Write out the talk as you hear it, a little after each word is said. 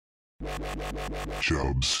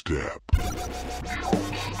Chub Step.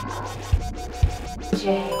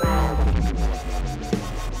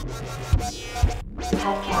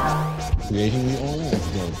 Creating the oil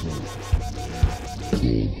judgment.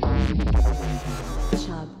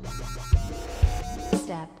 Chub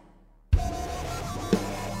Step.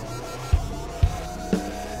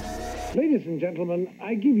 Ladies and gentlemen,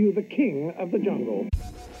 I give you the king of the jungle.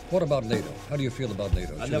 What about NATO? How do you feel about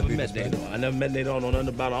NATO? I Should never it be met NATO. disbanded? I never met NATO. I don't know nothing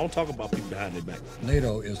about it. I don't talk about people behind their back.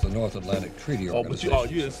 NATO is the North Atlantic Treaty Oh, but you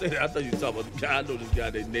Organization. didn't say that. I thought you were talking about the guy. I know this guy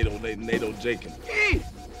named NATO Jacob. Hey!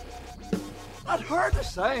 I'd heard the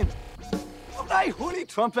same. Of thy holy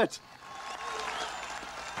trumpet.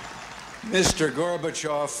 Mr.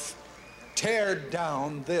 Gorbachev, tear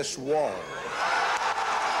down this wall.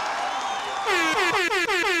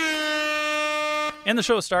 And the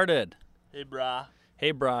show started. Hey, brah.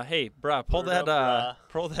 Hey, brah. Hey, brah. Pull Word that up,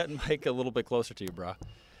 pull that mic a little bit closer to you,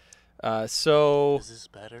 brah. So Is this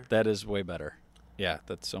better? that is way better. Yeah,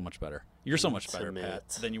 that's so much better. You're so much better, Intimate. Pat,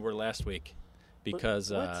 than you were last week,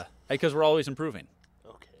 because What? because we're always improving.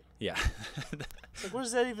 Okay. Yeah. It's like, what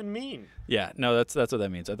does that even mean? Yeah. No, that's what that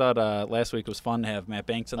means. I thought last week was fun to have Matt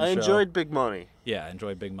Banks on the I show. enjoyed Big Money. Yeah, I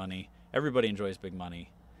enjoyed Big Money. Everybody enjoys Big Money,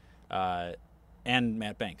 and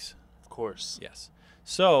Matt Banks. Of course. Yes.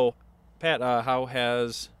 So, Pat, how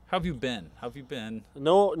have you been? How have you been?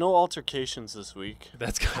 No altercations this week.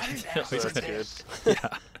 That's good. So that's good.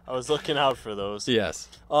 Yeah. I was looking out for those. Yes.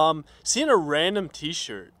 Seeing a random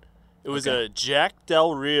T-shirt. It was a Jack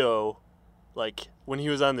Del Rio, like when he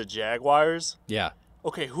was on the Jaguars. Yeah.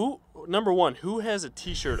 Okay, number one, who has a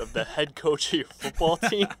T-shirt of the head coach of your football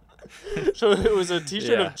team? So it was a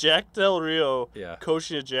T-shirt Yeah. of Jack Del Rio Yeah.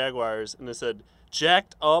 coaching the Jaguars, and it said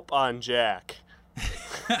 "Jacked up on Jack."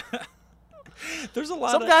 There's a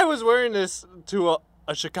lot Some of guy was wearing this to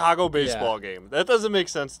a Chicago baseball game. That doesn't make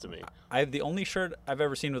sense to me. the only shirt I've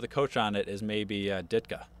ever seen with a coach on it is maybe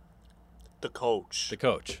Ditka, The coach. the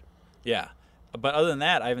coach. Yeah. But other than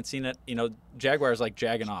that, I haven't seen it. You know, Jaguars like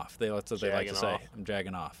jagging off. That's what they like to Jagging say. off. I'm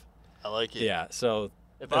jagging off. I like it. Yeah. So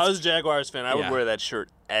If I was a Jaguars fan, I would Yeah. wear that shirt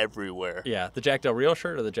everywhere. yeah, the Jack Del Rio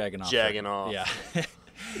shirt or the jagging off. Jagging shirt? off. Yeah.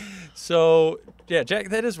 So yeah, Jack.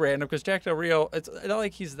 That is random because Jack Del Rio. It's not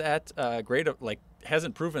like he's that great. Like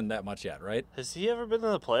hasn't proven that much yet, right? Has he ever been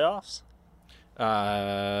in the playoffs?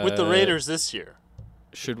 With With the Raiders this year,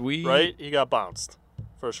 should we? right? He got bounced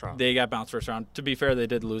first round. They got bounced first round. To be fair, they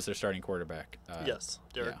did lose their starting quarterback. Yes,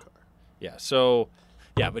 Derek yeah. Carr. Yeah. So,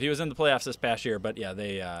 yeah, but he was in the playoffs this past year. But yeah,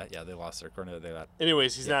 they lost their corner. They got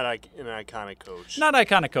Anyways, he's not an iconic coach. not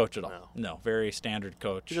iconic coach at all. No. No, very standard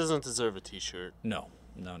coach. He doesn't deserve a T-shirt. No.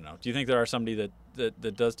 Do you think there are somebody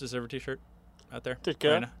that does deserve a T-shirt out there?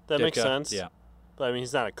 Ditka. Right now? That makes Ditka, sense. Yeah. But I mean,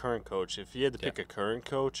 he's not a current coach. If you had to Yeah. pick a current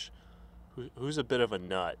coach, who's a bit of a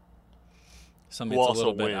nut? Somebody Who that's a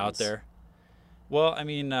little also bit out wins. there. Well, I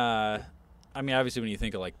mean, obviously, when you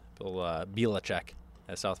think of like Bill Belichick,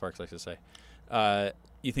 as South Park likes to say,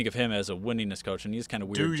 you think of him as a winningest coach, and he's kind of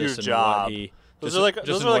weird. Do your just in job. What he, Those just- are like just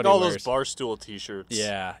those in are like what he all wears. those Barstool T-shirts.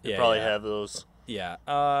 Yeah, They yeah, probably yeah. have those.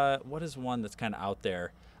 Yeah. What is one that's kind of out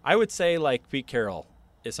there? I would say like Pete Carroll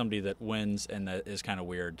is somebody that wins and that is kind of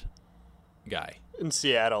weird guy. In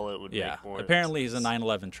Seattle, it would Yeah. make more Apparently, he's a sense.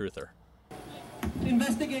 9/11 truther.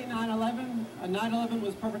 Investigate 9/11. 9/11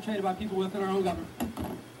 was perpetrated by people within our own government.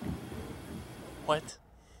 What?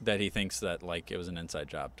 That he thinks that like it was an inside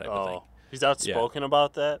job type of thing. Oh, he's outspoken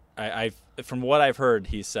about that. I've from what I've heard,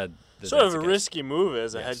 he said that Sort that's of a the case. risky move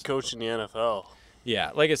as a Yes. head coach in the NFL.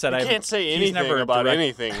 Yeah, like I said, You I can't say anything about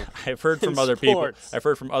anything I've heard in from other people. sports. I've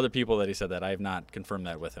heard from other people that he said that. I have not confirmed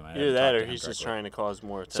that with him. I Either haven't that, talked or to him he's just directly. trying to cause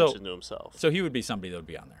more So- attention to himself. So he would be somebody that would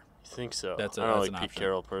be on there. You think so? That's I don't that's like an Pete option.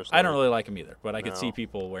 Carroll personally. I don't really like him either, but I could see No.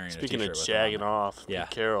 people wearing Speaking a of T-shirt with him on jagging it. off, Yeah.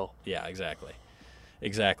 Pete Carroll. Yeah, exactly.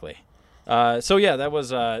 So yeah, that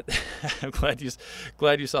was. I'm glad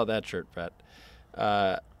you saw that shirt, Pat.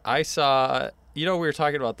 I saw. We were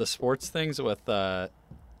talking about the sports things with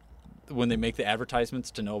when they make the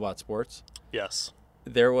advertisements to know about sports. Yes.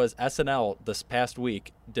 There was SNL this past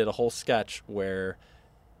week did a whole sketch where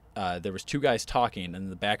there was two guys talking, and in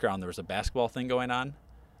the background there was a basketball thing going on,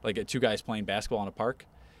 like two guys playing basketball in a park.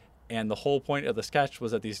 And the whole point of the sketch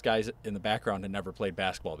was that these guys in the background had never played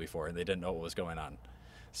basketball before, and they didn't know what was going on.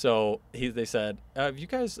 So they said, you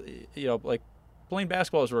guys, like playing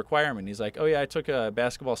basketball is a requirement. He's like, oh yeah, I took a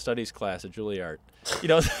basketball studies class at Juilliard.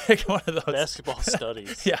 It's like one of those. Basketball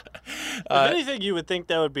studies. Yeah. If anything, you would think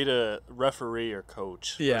that would be to referee or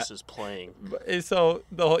coach versus playing. So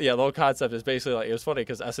the whole concept is basically like, it was funny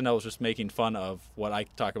because SNL was just making fun of what I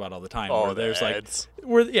talk about all the time. Oh, where the there's ads.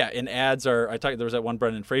 And ads are. There was that one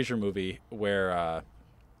Brendan Fraser movie where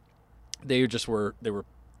they were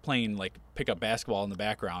playing like pickup basketball in the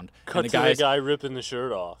background. Cut and to the guy ripping the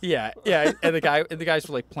shirt off. Yeah, and the guys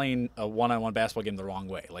were like playing a one-on-one basketball game the wrong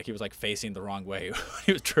way. Like he was like facing the wrong way when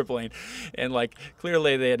he was dribbling, and like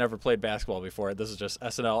clearly they had never played basketball before. This is just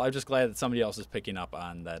SNL. I'm just glad that somebody else is picking up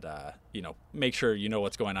on that. Make sure you know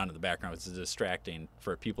what's going on in the background. It's distracting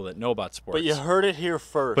for people that know about sports. But you heard it here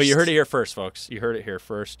first. Folks. You heard it here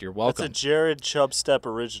first. You're welcome. That's a Jared Chubstep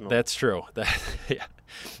original. That's true.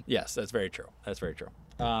 Yes, that's very true.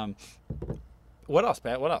 What else,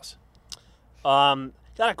 Pat? What else? Got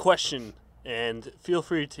a question, and feel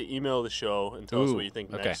free to email the show and tell us what you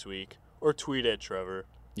think okay. next week, or tweet at Trevor.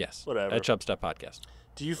 Yes, whatever. At Chubstep Podcast.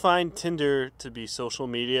 Do you find Tinder to be social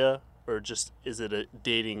media, or just is it a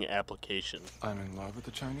dating application? I'm in love with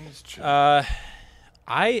the Chinese chick.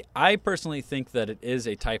 I personally think that it is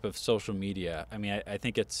a type of social media. I mean, I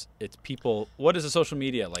think it's people. What is a social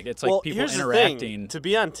media like? It's like people here's interacting. The thing. To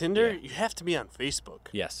be on Tinder, you have to be on Facebook.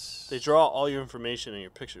 Yes. They draw all your information and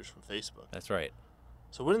your pictures from Facebook. That's right.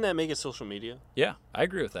 So wouldn't that make it social media? Yeah, I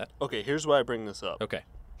agree with that. Okay, here's why I bring this up. Okay.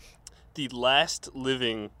 The last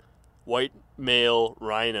living white male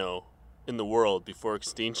rhino in the world before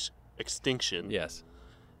extinction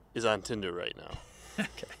is on Tinder right now.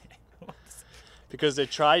 Okay. Because they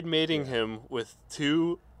tried mating him with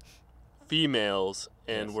 2 females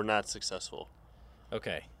and were not successful.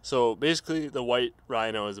 Okay. So basically, the white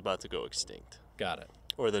rhino is about to go extinct. Got it.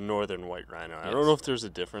 Or the northern white rhino. I don't know if there's a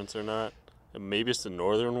difference or not. Maybe it's the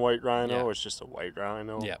northern white rhino or it's just a white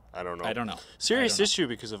rhino. Yeah. I don't know. I don't know. Serious issue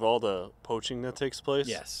because of all the poaching that takes place.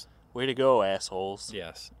 Yes. Way to go, assholes.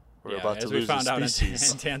 Yes. We're about to as lose we found a out in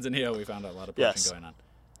species. Tanzania, we found out a lot of poaching going on.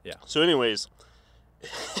 Yeah. So anyways,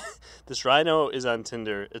 this rhino is on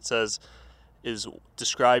Tinder. It says is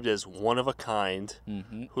described as one of a kind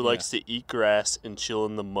who likes to eat grass and chill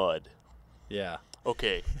in the mud. Yeah.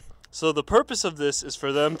 Okay. So the purpose of this is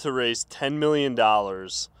for them to raise $10 million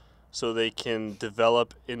so they can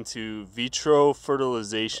develop into vitro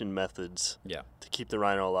fertilization methods to keep the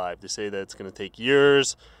rhino alive. They say that it's going to take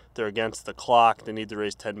years. They're against the clock. They need to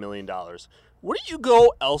raise $10 million. Where do you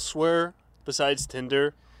go elsewhere besides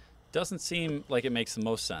Tinder? Doesn't seem like it makes the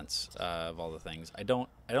most sense of all the things. I don't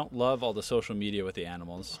love all the social media with the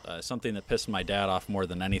animals. Something that pissed my dad off more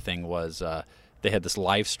than anything was they had this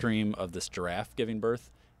live stream of this giraffe giving birth,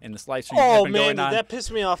 and this live stream had been going on. That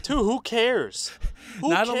pissed me off too. Who cares? Who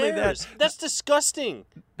Not cares? only that, that's disgusting.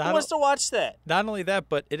 Who wants to watch that? Not only that,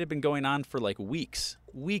 but it had been going on for like weeks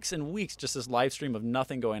and weeks. Just this live stream of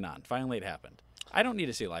nothing going on. Finally, it happened. I don't need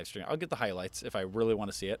to see a live stream. I'll get the highlights if I really want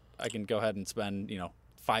to see it. I can go ahead and spend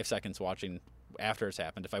 5 seconds watching after it's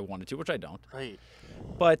happened if I wanted to, which I don't. Right.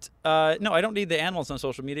 But no, I don't need the animals on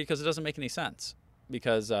social media because it doesn't make any sense.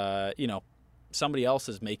 Because somebody else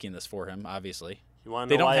is making this for him. Obviously, you want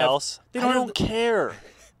to know why else? I don't care.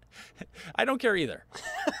 I don't care either.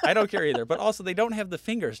 I don't care either. But also, they don't have the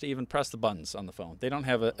fingers to even press the buttons on the phone. They don't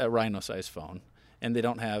have a rhino-sized phone, and they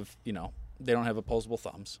don't have they don't have opposable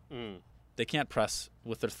thumbs. They can't press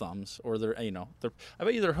with their thumbs or their, I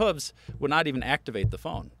bet you their hooves would not even activate the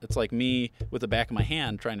phone. It's like me with the back of my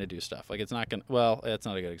hand trying to do stuff. Like it's not going to, well, that's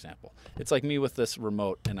not a good example. It's like me with this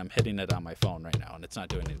remote and I'm hitting it on my phone right now and it's not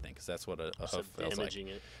doing anything because that's what a hoof feels like.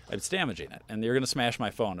 It's damaging it. And you're going to smash my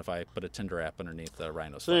phone if I put a Tinder app underneath the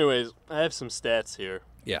Rhino's phone. So anyways, I have some stats here.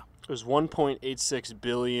 Yeah. There's 1.86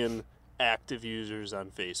 billion active users on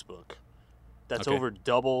Facebook. That's over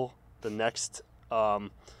double the next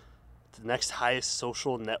highest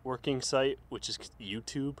social networking site, which is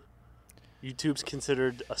YouTube. YouTube's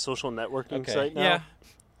considered a social networking site now. Yeah.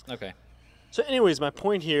 Okay. So anyways, my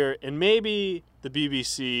point here, and maybe the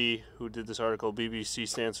BBC, who did this article, BBC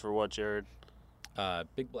stands for what, Jared?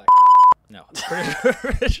 Big Black. No.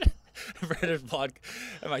 British blog.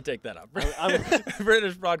 I might take that up.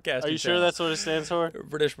 British Broadcasting Are you sure that's what it stands for?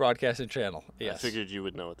 British Broadcasting Channel. Yes. I figured you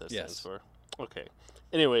would know what that stands for. Okay.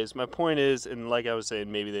 Anyways, my point is, and like I was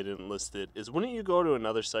saying, maybe they didn't list it, is wouldn't you go to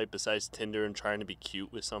another site besides Tinder and trying to be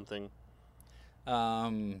cute with something?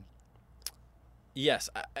 Yes.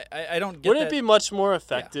 I don't get Wouldn't it be much more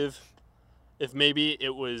effective if maybe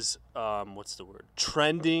it was, what's the word,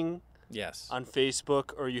 trending on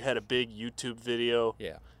Facebook, or you had a big YouTube video?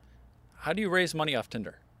 Yeah. How do you raise money off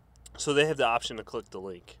Tinder? So they have the option to click the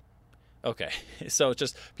link. Okay, so it's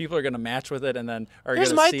just people are going to match with it and then are going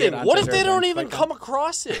to see it on Tinder. What if they don't even come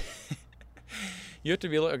across it? You have to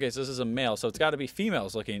be, okay, so this is a male, so it's got to be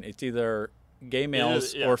females looking. It's either gay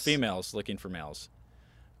males or females looking for males.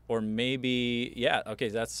 Or maybe, okay,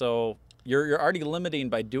 that's so, you're already limiting,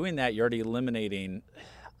 by doing that, you're already eliminating,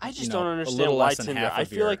 I just don't understand why Tinder. I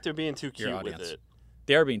feel like they're being too cute with it.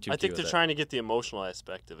 They are being too I cute think with they're it. trying to get the emotional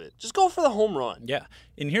aspect of it. Just go for the home run. Yeah.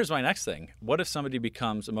 And here's my next thing. What if somebody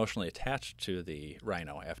becomes emotionally attached to the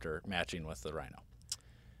rhino after matching with the rhino?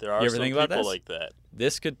 There are you ever some think about people this? like that.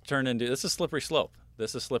 This could turn into... This is slippery slope. They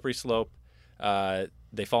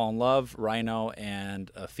fall in love, rhino and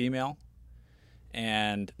a female.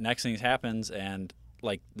 And next thing happens, and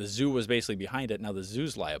like the zoo was basically behind it. Now the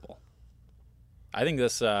zoo's liable. I think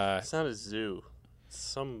this... It's not a zoo. It's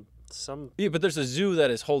some... Yeah, but there's a zoo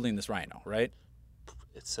that is holding this rhino, right?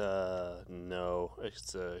 It's no.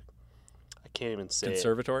 It's a... I can't even say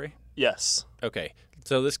Conservatory? it. Yes. Okay.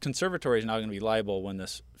 So this conservatory is now going to be liable when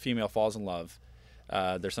this female falls in love.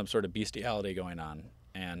 There's some sort of bestiality going on.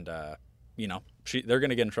 And, they're going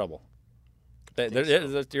to get in trouble. I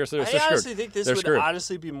honestly think this would screwed.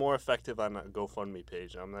 honestly be more effective on a GoFundMe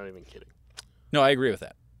page. I'm not even kidding. No, I agree with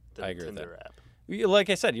that. The I agree with Tinder that. app. Like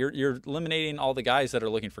I said, you're eliminating all the guys that are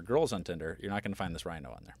looking for girls on Tinder. You're not going to find this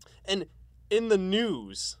rhino on there. And in the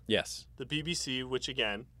news, yes, the BBC, which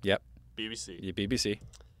again, yep, BBC, yeah, BBC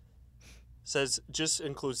says just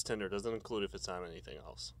includes Tinder, doesn't include if it's on anything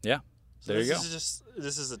else. Yeah, so there you go.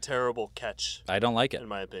 This is a terrible catch. I don't like it, in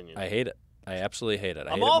my opinion. I hate it. I absolutely hate it.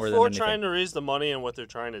 I'm all for trying to raise the money and what they're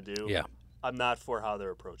trying to do. Yeah. I'm not for how they're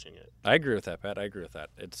approaching it. I agree with that, Pat. I agree with that.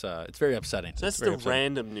 It's very upsetting. So that's the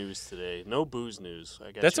random news today. No booze news.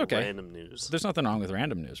 I got that's you okay. Random news. There's nothing wrong with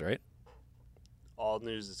random news, right? All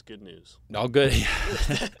news is good news. All good.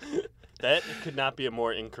 That could not be a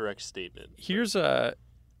more incorrect statement. Here's a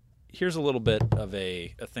little bit of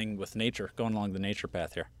a thing with nature, going along the nature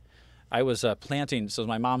path here. I was planting. So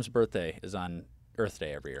my mom's birthday is on Earth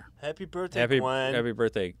Day every year. Happy birthday, Gwen. Happy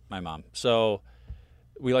birthday, my mom. So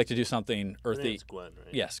we like to do something earthy. Her name's Gwen,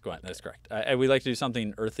 right? Yes, Gwen. Okay. That's correct. We like to do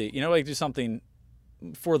something earthy. We like to do something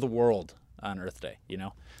for the world on Earth Day,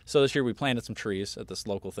 So this year we planted some trees at this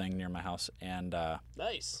local thing near my house. And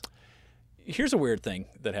nice. Here's a weird thing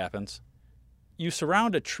that happens. You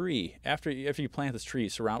surround a tree, after you plant this tree,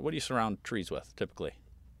 what do you surround trees with, typically?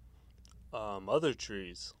 Other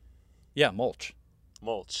trees. Yeah, mulch.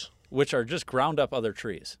 Mulch. Which are just ground up other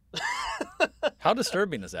trees. How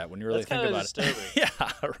disturbing is that when you really think about disturbing. it? Yeah,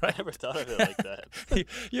 right. I never thought of it like that.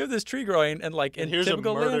 You have this tree growing, and in here's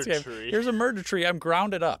typical a murder landscape, tree. Here's a murder tree. I'm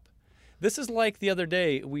grounded up. This is like the other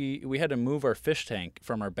day we had to move our fish tank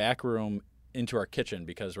from our back room into our kitchen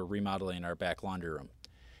because we're remodeling our back laundry room.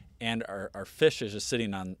 And our fish is just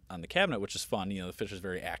sitting on the cabinet, which is fun. The fish is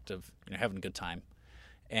very active, having a good time.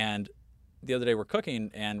 And the other day we're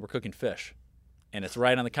cooking fish. And it's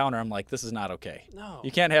right on the counter. I'm like, this is not okay. No.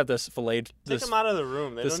 You can't have this filleted... Take them out of the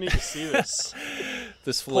room. They don't need to see this.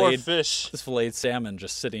 This Poor fish. This filleted salmon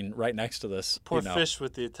just sitting right next to this. Poor fish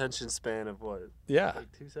with the attention span of what? Yeah,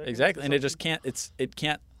 like 2 seconds exactly. And it just can't. It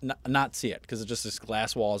can't not see it because it's just this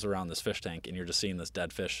glass walls around this fish tank, and you're just seeing this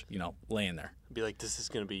dead fish, laying there. Be like, this is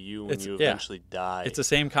going to be you when you eventually die. It's the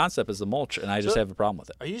same concept as the mulch, and I just have a problem with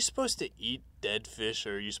it. Are you supposed to eat dead fish,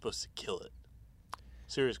 or are you supposed to kill it?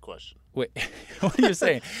 Serious question. Wait, what are you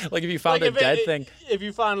saying? Like if you found a dead thing? If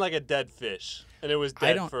you found like a dead fish and it was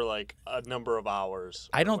dead for like a number of hours.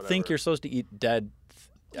 I don't think you're supposed to eat dead.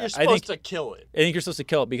 You're supposed to kill it. I think you're supposed to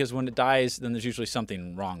kill it because when it dies, then there's usually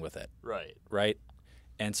something wrong with it. Right. Right.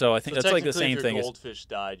 And so I think that's like the same thing. If your goldfish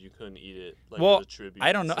died, you couldn't eat it. Like, well, as a tribute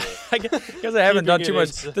I don't know. Because I haven't done too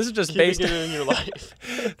much. This is just based in your life.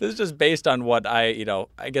 This is just based on what I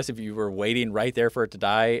guess if you were waiting right there for it to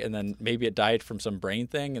die, and then maybe it died from some brain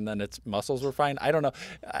thing, and then its muscles were fine. I don't know.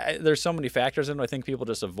 There's so many factors in it. I think people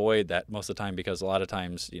just avoid that most of the time because a lot of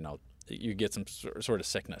times, you get some sort of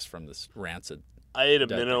sickness from this rancid. I ate a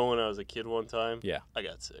minnow when I was a kid one time. Yeah. I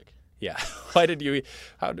got sick. Yeah. Why did you eat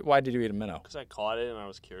a minnow? Because I caught it and I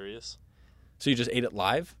was curious. So you just ate it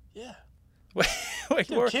live? Yeah. Wait,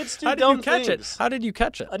 dude, kids do how did dumb you catch things. it? How did you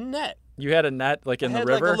catch it? A net. You had a net in the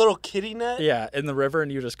river? Like a little kitty net? Yeah, in the river,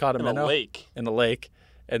 and you just caught a minnow? In a lake. In the lake,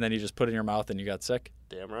 and then you just put it in your mouth and you got sick?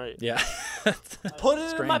 Damn right. Yeah. Put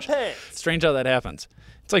it in my pants. Strange how that happens.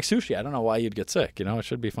 It's like sushi. I don't know why you'd get sick. It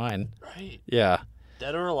should be fine. Right. Yeah.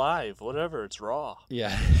 Dead or alive, whatever. It's raw.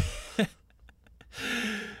 Yeah.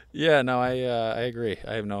 Yeah, no, I agree.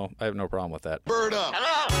 I have no problem with that. Bird up.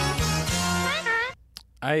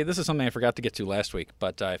 This is something I forgot to get to last week,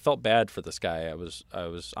 but I felt bad for this guy. I was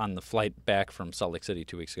on the flight back from Salt Lake City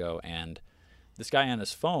 2 weeks ago, and this guy on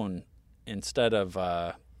his phone, instead of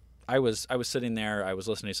I was sitting there, I was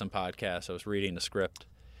listening to some podcast, I was reading a script,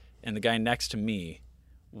 and the guy next to me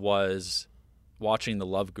was watching The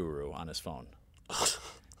Love Guru on his phone.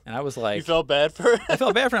 And I was like... You felt bad for it? I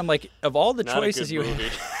felt bad for him. I'm like, of all the Not choices a good movie.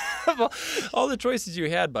 all the choices you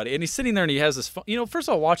had, buddy. And he's sitting there and he has this phone. You know, first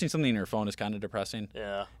of all, watching something on your phone is kind of depressing.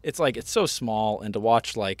 Yeah. It's like, it's so small, and to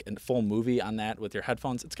watch like a full movie on that with your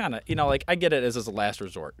headphones, it's kind of, you know, like I get it as a last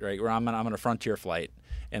resort, right? Where I'm on a Frontier flight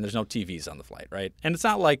and there's no TVs on the flight, right? And it's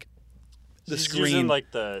not like the He's screen. using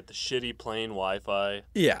like the shitty plain Wi-Fi.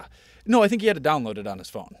 Yeah. No, I think he had to download it on his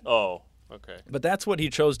phone. Oh, okay. But that's what he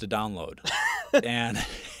chose to download. and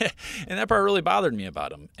that part really bothered me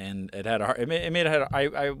about him. And it had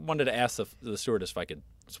I wanted to ask the stewardess if I could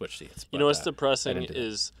switch seats. You know what's depressing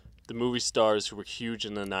is the movie stars who were huge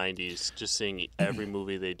in the 90s, just seeing every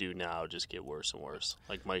movie they do now just get worse and worse.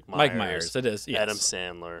 Like Mike Myers. It is. Yes. Adam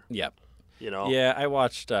Sandler. Yep. You know? Yeah, I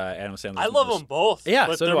watched Adam Sandler. I love them both. Yeah,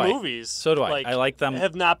 but so their do I. movies. So do I. I like them.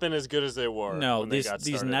 Have not been as good as they were. No, when these they got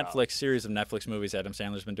Netflix series of Netflix movies Adam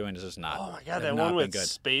Sandler's been doing is just not. Oh my god, that one with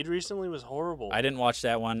Spade recently was horrible. I didn't watch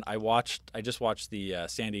that one. I just watched the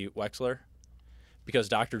Sandy Wexler because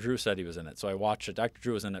Dr. Drew said he was in it. So I watched it. Dr.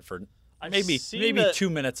 Drew was in it for maybe 2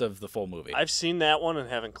 minutes of the full movie. I've seen that one and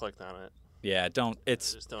haven't clicked on it. Yeah, don't.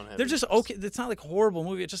 It's just don't have they're just okay. It's not like a horrible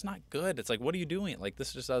movie. It's just not good. It's like, what are you doing? Like,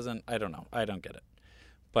 this just doesn't. I don't know. I don't get it.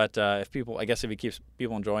 But if he keeps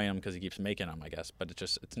people enjoying him because he keeps making them, I guess. But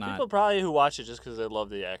it's not. People probably who watch it just because they love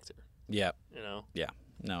the actor. Yeah. You know. Yeah.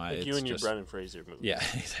 No. Like you and your Brendan Fraser movie. Yeah.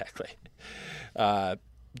 Exactly. Do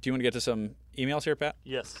you want to get to some emails here, Pat?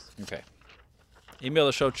 Yes. Okay. Email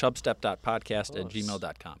the show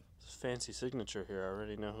chubstep.podcast@gmail.com. Fancy signature here. I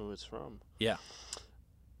already know who it's from. Yeah.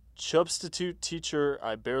 Substitute teacher,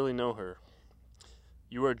 I barely know her.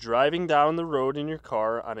 You are driving down the road in your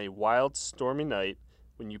car on a wild, stormy night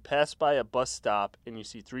when you pass by a bus stop and you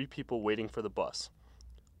see 3 people waiting for the bus.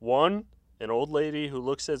 1, an old lady who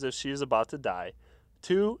looks as if she is about to die.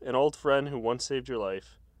 2, an old friend who once saved your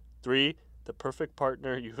life. 3, the perfect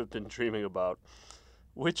partner you have been dreaming about.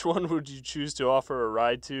 Which one would you choose to offer a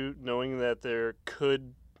ride to, knowing that there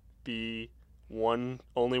could be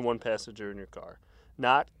only one passenger in your car?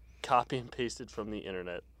 Not copy and pasted from the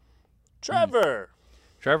internet. Trevor!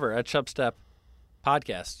 Trevor at Chubstep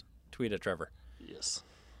Podcast. Tweet at Trevor. Yes.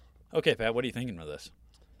 Okay, Pat, what are you thinking of this?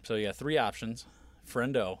 So you got 3 options.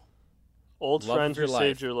 Friendo. Old friend who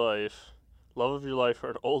saved your life. Love of your life,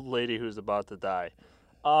 or an old lady who's about to die.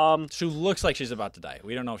 She looks like she's about to die.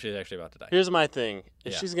 We don't know if she's actually about to die. Here's my thing.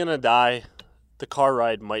 If she's going to die, the car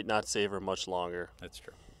ride might not save her much longer. That's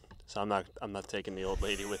true. So I'm not taking the old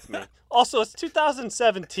lady with me. Also, it's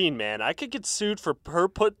 2017, man. I could get sued for her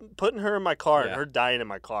putting her in my car and her dying in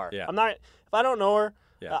my car. Yeah. I'm not. If I don't know her,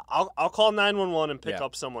 Yeah. I'll call 911 and pick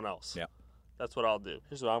up someone else. Yeah. That's what I'll do.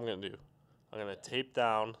 Here's what I'm gonna do. I'm gonna tape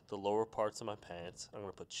down the lower parts of my pants. I'm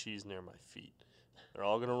gonna put cheese near my feet. They're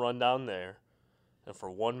all gonna run down there, and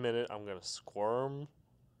for 1 minute I'm gonna squirm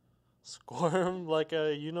like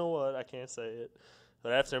a you know what? I can't say it.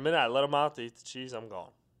 But after a minute, I let them out. They eat the cheese. I'm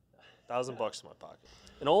gone. $1,000 in my pocket.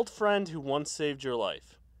 An old friend who once saved your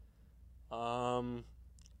life.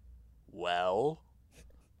 Well,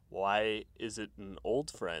 why is it an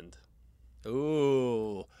old friend?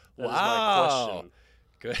 Ooh. That wow. is my question.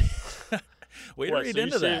 Good. Way to read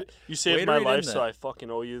into that. You saved my life, so I fucking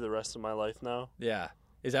owe you the rest of my life now? Yeah.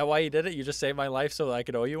 Is that why you did it? You just saved my life so that I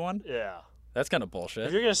could owe you one? Yeah. That's kind of bullshit.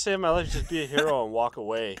 If you're going to save my life, just be a hero and walk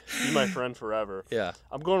away. Be my friend forever. Yeah.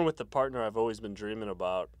 I'm going with the partner I've always been dreaming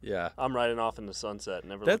about. Yeah. I'm riding off in the sunset,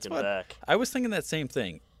 never looking back. I was thinking that same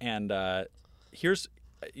thing. And here's,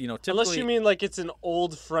 typically... Unless you mean like it's an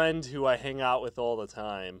old friend who I hang out with all the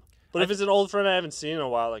time. But if it's an old friend I haven't seen in a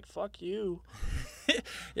while, like, fuck you.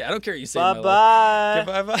 Yeah, I don't care what you say. Bye-bye.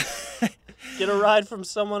 Bye-bye. Get a ride from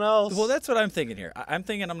someone else. Well, that's what I'm thinking here. I'm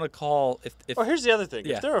thinking I'm going to call... Or here's the other thing.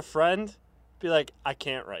 Yeah. If they're a friend, be like, I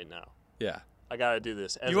can't right now. Yeah. I got to do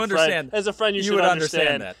this. As you a understand. Friend, as a friend, you should would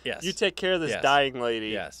understand that. Yes. You take care of this dying lady.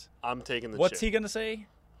 Yes. I'm taking the What's chick. he going to say?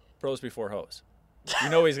 Bros before hoes. You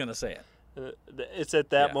know he's going to say it. It's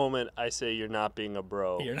at that moment I say you're not being a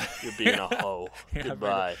bro. You're being a hoe.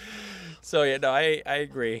 Goodbye. So, yeah, no, I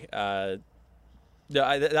agree. That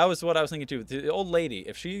was what I was thinking, too. The old lady,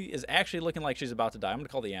 if she is actually looking like she's about to die, I'm going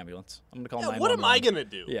to call the ambulance. I'm going to call 911. What am I going to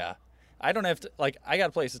do? Yeah. I don't have to, I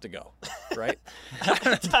got places to go, right?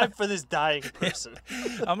 Time for this dying person.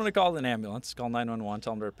 I'm going to call an ambulance, call 911,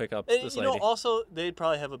 tell them to pick up this lady. Also, they'd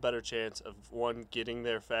probably have a better chance of, one, getting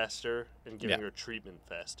there faster and giving her treatment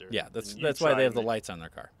faster. Yeah, that's why they have the lights on their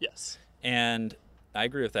car. Yes. And I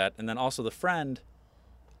agree with that. And then also the friend,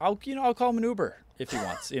 I'll call him an Uber if he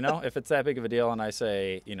wants, if it's that big of a deal and I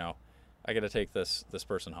say, I got to take this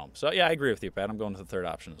person home. So, yeah, I agree with you, Pat. I'm going with the third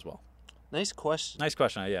option as well. Nice question. Nice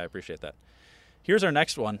question. Yeah, I appreciate that. Here's our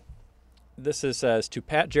next one. This says to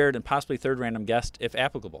Pat, Jared, and possibly third random guest, if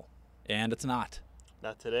applicable. And it's not.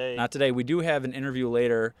 Not today. Not today. We do have an interview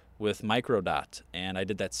later with Microdot, and I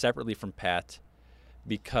did that separately from Pat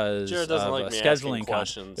because Jared doesn't of like a me scheduling asking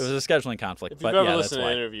questions. It was a scheduling conflict. If you've but ever yeah, listened that's to an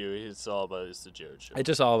why. interview, it's all about it's the Jared Show. It's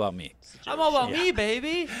just all about me. I'm all about Me,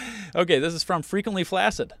 baby. Okay, this is from Frequently Who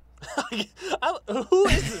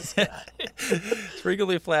is this guy?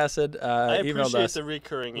 Frequently Flaccid I emailed appreciate us. the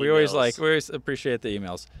recurring We always emails. we always appreciate the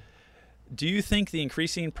emails. Do you think the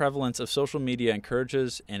increasing prevalence of social media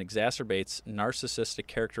encourages and exacerbates narcissistic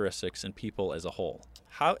characteristics in people as a whole?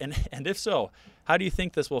 How and if so, how do you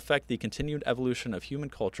think this will affect the continued evolution of human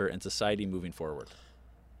culture and society moving forward?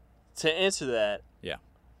 To answer that, Yeah.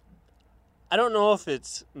 I don't know if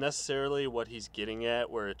it's necessarily what he's getting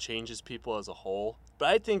at, where it changes people as a whole, but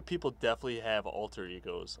I think people definitely have alter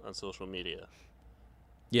egos on social media.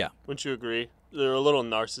 Yeah. Wouldn't you agree? They're a little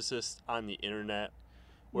narcissist on the internet,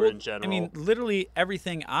 or in general. I mean, literally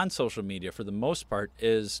everything on social media, for the most part,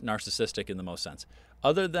 is narcissistic in the most sense.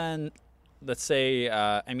 Other than, let's say,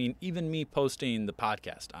 even me posting the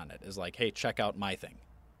podcast on it is like, hey, check out my thing.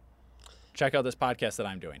 Check out this podcast that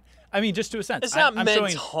I'm doing. I mean, just to a sense. It's not I'm meant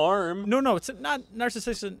showing, harm. No, it's not.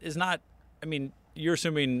 Narcissism is not. I mean, you're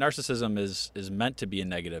assuming narcissism is meant to be a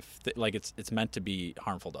negative. Like it's meant to be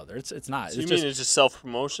harmful to others. It's not. So it's you mean it's just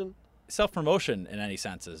self-promotion? Self-promotion in any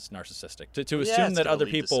sense is narcissistic. To Yeah, assume it's that gonna other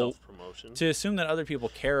lead to people self-promotion. to assume that other people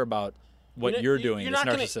care about what you're doing is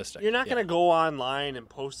narcissistic. You're not going to go online and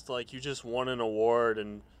post like you just won an award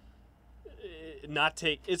and not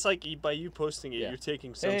take. It's like by you posting it, you're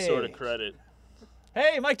taking some sort of credit.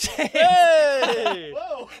 Hey, Mike James. Hey!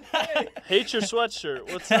 Whoa! Hey! Hate your sweatshirt.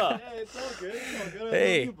 What's up? Hey, it's all good. It's all good.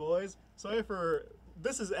 Hey. I love you boys. Sorry for...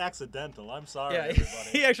 This is accidental. I'm sorry, Yeah, everybody.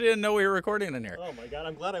 he actually didn't know we were recording in here. Oh, my God.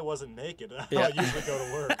 I'm glad I wasn't naked. Yeah. I usually go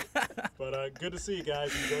to work. But good to see you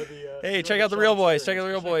guys. Enjoy the... Hey, enjoy check the out the show Real Boys. experience. Check out the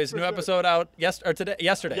Real Boys. For New sure. episode out yesterday.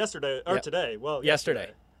 Yesterday. Or Yeah. today. Well,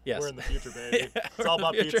 Yesterday. Yes. We're in the future, baby. Yeah, It's all we're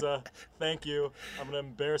in the about future. pizza. Thank you. I'm going to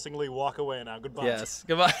embarrassingly walk away now. Goodbye. Yes.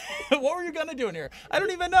 Goodbye. What were you gonna do in here? I don't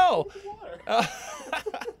even know.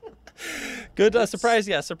 Good surprise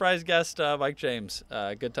guest. Surprise guest, Mike James.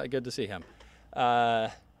 Good to see him.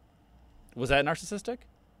 Was that narcissistic?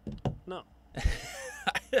 No.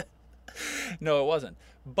 No, it wasn't.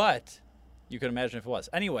 But you could imagine if it was.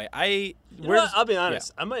 Anyway, You know what? I'll be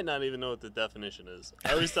honest. I might not even know what the definition is.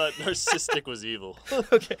 I always thought narcissistic was evil.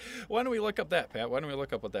 Okay. Why don't we look up that, Pat? Why don't we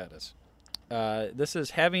look up what that is? This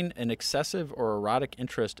is having an excessive or erotic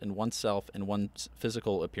interest in oneself and one's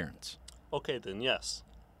physical appearance. Okay, then yes.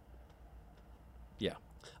 Yeah.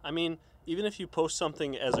 I mean, even if you post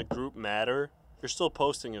something as a group matter, you're still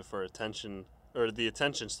posting it for attention, or the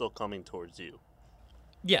attention's still coming towards you.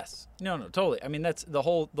 Yes. No, totally. I mean, that's the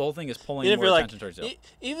whole thing is pulling Even if more you're attention towards you.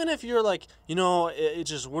 even if you're like, it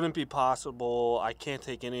just wouldn't be possible. I can't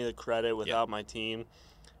take any of the credit without my team.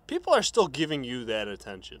 People are still giving you that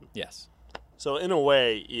attention. Yes. So in a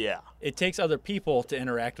way, yeah. It takes other people to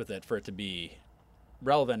interact with it for it to be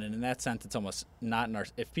relevant, and in that sense, it's almost not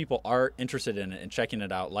if people are interested in it and checking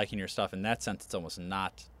it out, liking your stuff, in that sense, it's almost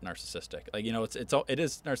not narcissistic. Like, it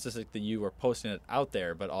is narcissistic that you are posting it out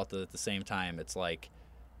there, but also at the same time, it's like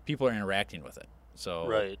people are interacting with it. So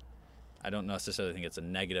right. I don't necessarily think it's a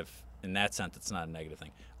negative in that sense. It's not a negative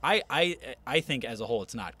thing. I think as a whole,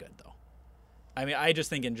 it's not good though. I mean, I just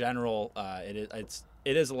think in general, it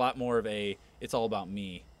is a lot more of a it's all about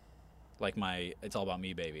me. Like it's all about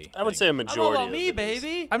me, baby. I would say a majority. All about of me, it is.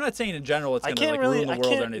 baby. I'm not saying in general it's going to ruin the world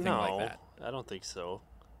or anything like that. I don't think so.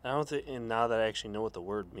 I don't think, and now that I actually know what the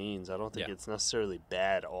word means, I don't think it's necessarily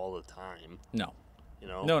bad all the time. No. You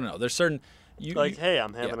know? No. There's certain hey,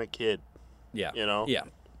 I'm having a kid. Yeah. You know? Yeah.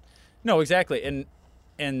 No, exactly.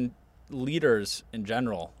 And leaders in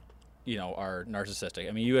general, are narcissistic.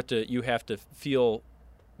 I mean, you have to feel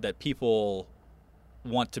that people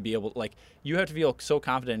want to be able, like, you have to feel so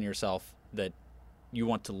confident in yourself that you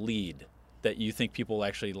want to lead, that you think people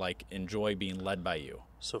actually like enjoy being led by you.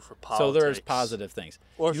 So for politics. So there's positive things.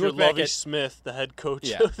 Or if you're Lovie Smith, the head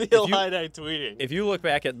coach of the Illini tweeting. If you look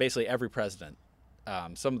back at basically every president,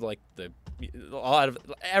 some of a lot of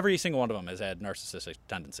every single one of them has had narcissistic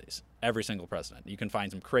tendencies. Every single president. You can find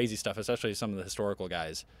some crazy stuff, especially some of the historical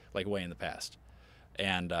guys, like way in the past.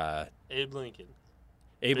 And Abe Lincoln.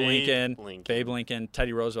 Babe Lincoln,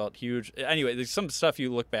 Teddy Roosevelt, huge. Anyway, there's some stuff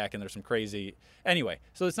you look back and there's some crazy. Anyway,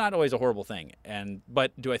 so it's not always a horrible thing.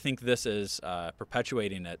 But do I think this is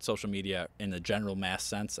perpetuating it, social media in the general mass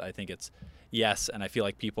sense? I think it's yes, and I feel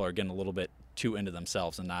like people are getting a little bit too into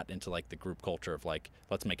themselves and not into like the group culture of like,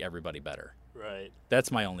 let's make everybody better. Right.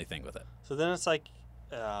 That's my only thing with it. So then it's like,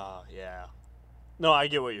 yeah. No, I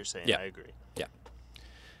get what you're saying. Yeah. I agree. Yeah.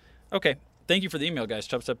 Okay. Thank you for the email, guys.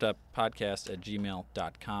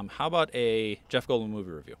 chubstep.podcast@gmail.com. How about a Jeff Goldblum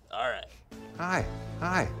movie review? All right. Hi.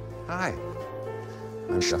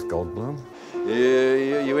 I'm Jeff Goldblum.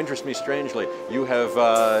 You interest me strangely. You've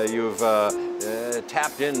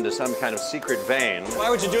tapped into some kind of secret vein. Why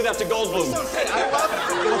would you do that to Goldblum?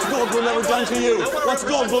 What's Goldblum ever done to you? What's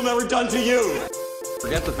Goldblum ever done to you?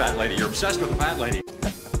 Forget the fat lady. You're obsessed with the fat lady.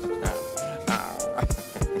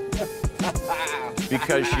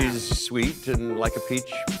 Because she's sweet and like a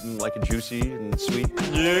peach, and like a juicy and sweet.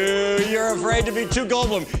 You're afraid to be too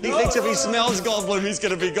Goldblum. He thinks if he smells Goldblum, he's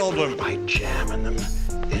going to be Goldblum. By jamming them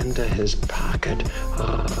into his pocket.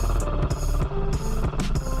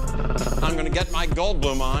 I'm going to get my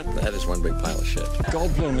Goldblum on. That is one big pile of shit.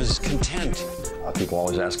 Goldblum is content. People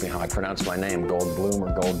always ask me how I pronounce my name, Goldblum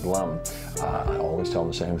or Goldblum. I always tell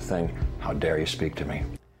them the same thing. How dare you speak to me? All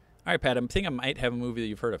right, Pat, I think I might have a movie that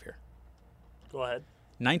you've heard of here. Go ahead.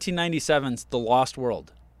 1997's The Lost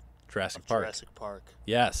World, Jurassic Park. Jurassic Park.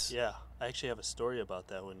 Yes. Yeah, I actually have a story about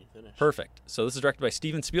that when you finish. Perfect. So this is directed by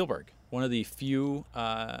Steven Spielberg, one of the few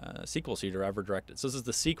sequels he'd ever directed. So this is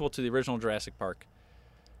the sequel to the original Jurassic Park.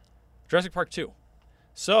 Jurassic Park 2.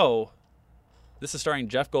 So this is starring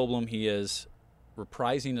Jeff Goldblum. He is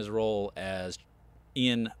reprising his role as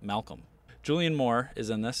Ian Malcolm. Julianne Moore is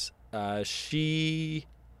in this. She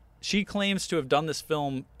claims to have done this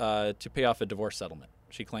film to pay off a divorce settlement.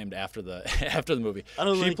 She claimed after the movie. I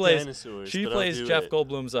don't like dinosaurs. She but plays I'll do Jeff it.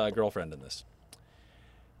 Goldblum's girlfriend in this.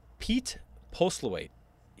 Pete Postlewaite.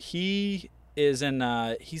 He is in.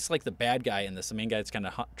 He's like the bad guy in this. The main guy that's kind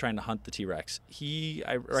of trying to hunt the T-Rex.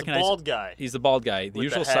 I recognize. The bald guy. He's the bald guy. The With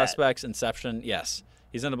Usual the hat. Suspects, Inception. Yes,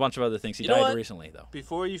 he's in a bunch of other things. He You know died what? recently though.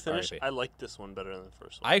 Before you finish, R.I.P. I like this one better than the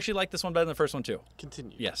first one. I actually like this one better than the first one too.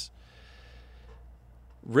 Continue. Yes.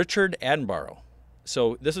 Richard Attenborough.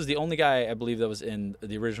 So this was the only guy I believe that was in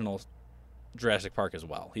the original Jurassic Park as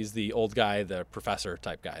well. He's the old guy, the professor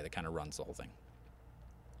type guy that kind of runs the whole thing.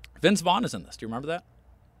 Vince Vaughn is in this. Do you remember that?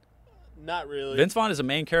 Not really. Vince Vaughn is a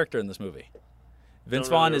main character in this movie. Vince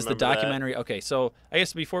Don't really Vaughn is the remember that. documentary. Okay, so I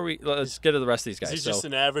guess before let's get to the rest of these guys. Is he just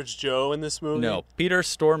an average Joe in this movie? No, Peter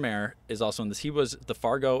Stormare is also in this. He was the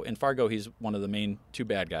Fargo. In Fargo, he's one of the main two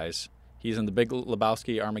bad guys. He's in the Big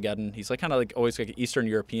Lebowski, Armageddon. He's like kind of like always like an Eastern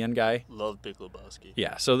European guy. Love Big Lebowski.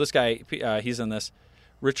 Yeah, so this guy, he's in this.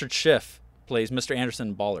 Richard Schiff plays Mr. Anderson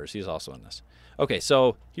in Ballers. He's also in this. Okay,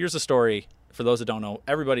 so here's the story. For those that don't know,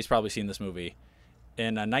 everybody's probably seen this movie.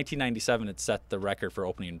 In 1997, it set the record for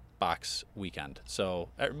opening box weekend. So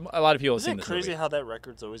a lot of people have seen this movie. Isn't it crazy how that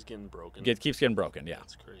record's always getting broken? It keeps getting broken, yeah.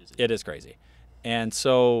 It's crazy. It is crazy. And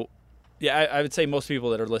so, yeah, I would say most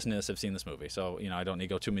people that are listening to this have seen this movie. So, I don't need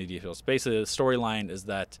to go too many details. Basically, the storyline is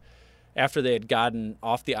that after they had gotten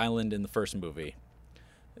off the island in the first movie,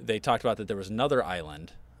 they talked about that there was another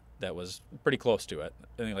island that was pretty close to it.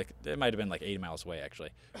 I think it might have been like 80 miles away,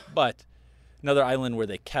 actually. But another island where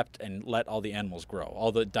they kept and let all the animals grow,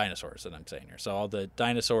 all the dinosaurs that I'm saying here. So all the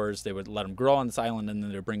dinosaurs, they would let them grow on this island, and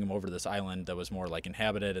then they would bring them over to this island that was more like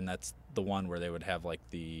inhabited, and that's the one where they would have like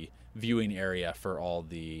the viewing area for all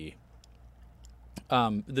the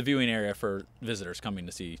viewing area for visitors coming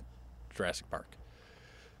to see Jurassic Park.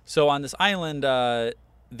 So on this island,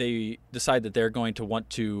 they decide that they're going to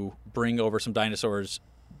want to bring over some dinosaurs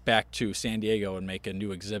back to San Diego and make a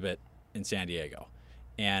new exhibit in San Diego.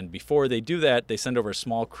 And before they do that, they send over a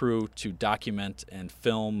small crew to document and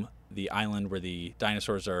film the island where the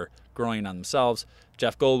dinosaurs are growing on themselves.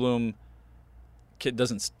 Jeff Goldblum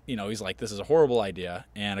doesn't, he's like, this is a horrible idea.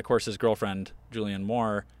 And of course, his girlfriend, Julianne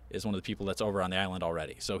Moore, is one of the people that's over on the island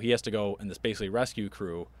already. So he has to go in this basically rescue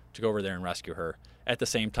crew to go over there and rescue her. At the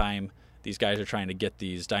same time, these guys are trying to get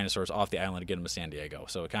these dinosaurs off the island to get them to San Diego.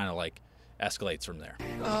 So it kind of like escalates from there.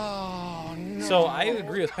 Oh, no. So I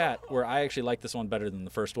agree with Pat, where I actually like this one better than the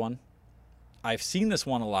first one. I've seen this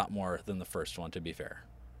one a lot more than the first one, to be fair.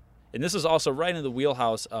 And this is also right in the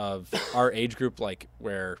wheelhouse of our age group, like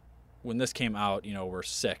where when this came out, we're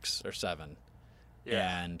 6 or 7.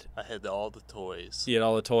 Yeah, and I had all the toys. You had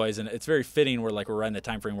all the toys, and it's very fitting where we're in the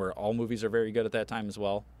time frame where all movies are very good at that time as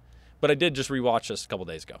well. But I did just rewatch this a couple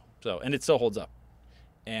days ago, and it still holds up.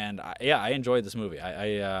 And I enjoyed this movie.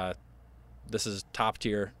 This is top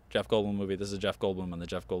tier Jeff Goldblum movie. This is Jeff Goldblum on the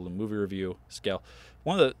Jeff Goldblum movie review scale.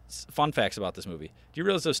 One of the fun facts about this movie: do you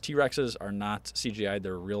realize those T-Rexes are not CGI?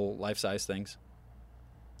 They're real life-size things.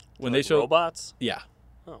 When they show robots, yeah,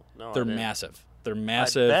 no, they're massive. They're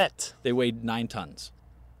massive. I bet. They weighed 9 tons,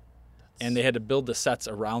 and they had to build the sets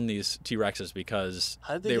around these T-Rexes because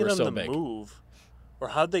they were so big. Move, or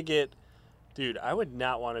how'd they get? Dude, I would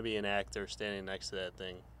not want to be an actor standing next to that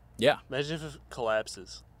thing. Yeah. Imagine if it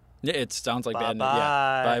collapses. Yeah, it sounds like bad news.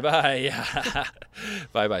 Bye-bye. Yeah. Bye-bye. Yeah.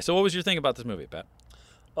 Bye-bye. So what was your thing about this movie, Pat?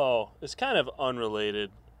 Oh, it's kind of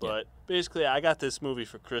unrelated, but basically I got this movie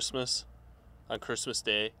for Christmas on Christmas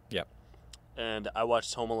Day. Yep. And I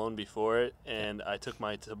watched Home Alone before it, and I took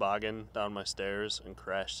my toboggan down my stairs and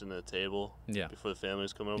crashed into the table before the family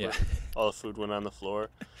was coming over. Yeah. All the food went on the floor.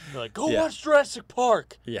 They're like, go watch Jurassic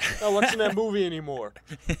Park. Yeah. Not watching that movie anymore.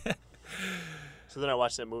 So then I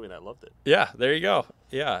watched that movie, and I loved it. Yeah, there you go.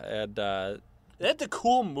 Yeah, and... It had the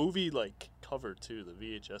cool movie, cover, too, the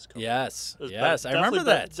VHS cover. Yes, I remember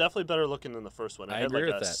that. It's definitely better looking than the first one. It had, agree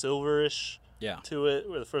with a that. silverish to it,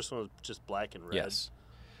 where the first one was just black and red. Yes.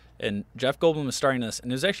 And Jeff Goldblum is starring this,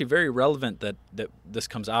 and it was actually very relevant that this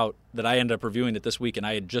comes out, that I ended up reviewing it this week, and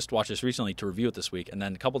I had just watched this recently to review it this week. And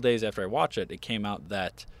then a couple days after I watched it, it came out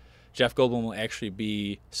that Jeff Goldblum will actually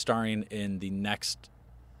be starring in the next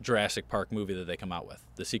Jurassic Park movie that they come out with,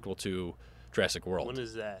 the sequel to Jurassic World. When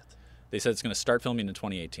is that? They said it's going to start filming in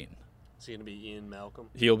 2018. Is he going to be Ian Malcolm?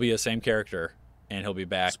 He'll be the same character, and he'll be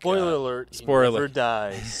back. Spoiler alert, spoiler he never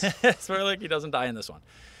dies. Spoiler alert, he doesn't die in this one.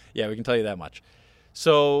 Yeah, we can tell you that much.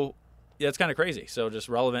 So, yeah, it's kind of crazy. So just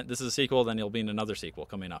relevant. This is a sequel, then he'll be in another sequel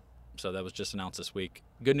coming up. So that was just announced this week.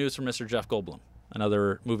 Good news for Mr. Jeff Goldblum.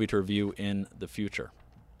 Another movie to review in the future.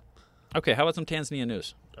 Okay, how about some Tanzania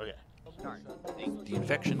news? Okay. The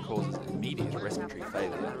infection causes immediate respiratory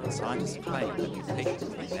failure, and scientists claim that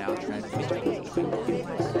infection is now transmitted between people.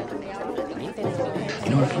 You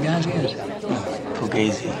know what Fugazi is?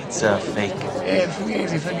 Fugazi, it's fake. Yeah,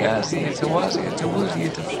 Fugazi, Fugazi. It's a wazzy, it's a woozy,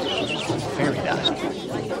 it's a fairy dust.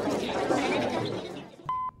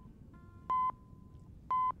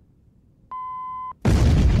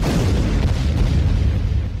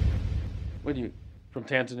 What are you, from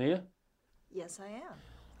Tanzania? Yes, I am.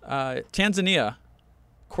 Tanzania,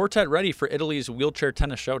 quartet ready for Italy's wheelchair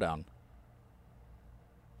tennis showdown.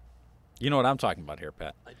 You know what I'm talking about here,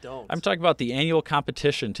 Pat. I don't. I'm talking about the annual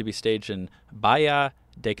competition to be staged in Baia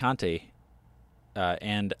dei Canti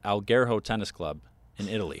and Alghero Tennis Club in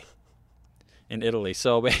Italy.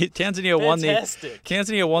 So Tanzania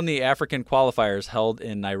won the African qualifiers held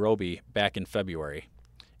in Nairobi back in February.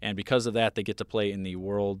 And because of that, they get to play in the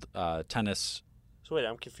World Tennis. So wait,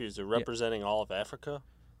 I'm confused. They're representing all of Africa?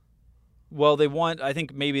 Well, they want. I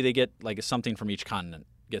think maybe they get something from each continent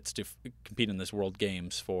gets to compete in this World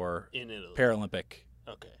Games for in Italy. Paralympic.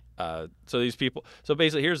 Okay. So these people. So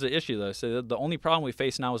basically, here's the issue though. So the only problem we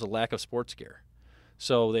face now is a lack of sports gear.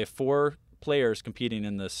 So they have 4 players competing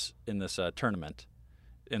in this tournament,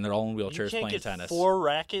 and they're all in wheelchairs playing tennis. 4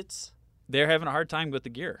 rackets. They're having a hard time with the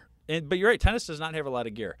gear. But you're right. Tennis does not have a lot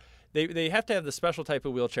of gear. They have to have the special type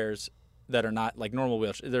of wheelchairs that are not like normal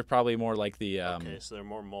wheelchairs. They're probably more like the. Okay, so they're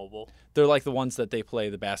more mobile. They're like the ones that they play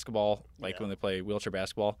the basketball, when they play wheelchair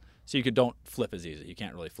basketball. So you don't flip as easy. You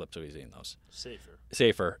can't really flip so easy in those.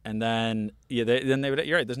 Safer. And then you're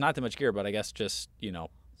right. There's not that much gear, but I guess just The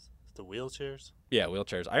wheelchairs. Yeah,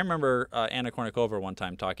 wheelchairs. I remember Anna Kournikova one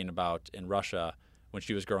time talking about in Russia when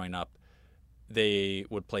she was growing up, they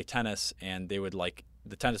would play tennis and they would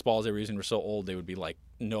the tennis balls they were using were so old they would be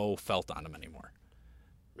no felt on them anymore.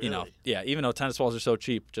 Really? Even though tennis balls are so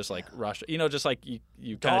cheap, just like Russia, just like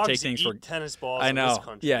you kind of take things for tennis balls. I know. In this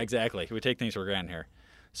country. Yeah, exactly. We take things for granted here.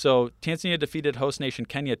 So Tanzania defeated host nation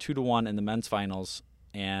Kenya 2-1 in the men's finals,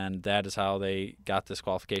 and that is how they got this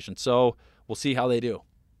qualification. So we'll see how they do.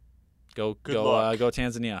 Go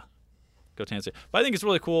Tanzania. Go Tanzania. But I think it's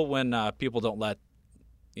really cool when people don't let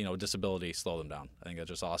disability slow them down. I think that's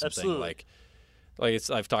just an awesome Absolutely. thing.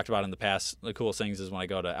 I've talked about in the past, the coolest things is when I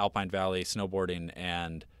go to Alpine Valley snowboarding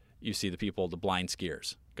and you see the blind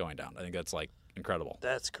skiers going down. I think that's incredible.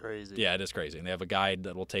 That's crazy. Yeah, it is crazy. And they have a guide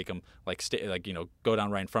that will take them go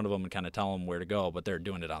down right in front of them and kind of tell them where to go, but they're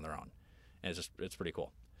doing it on their own. And it's pretty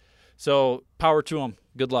cool. So power to them.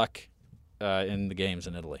 Good luck in the games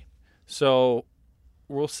in Italy. So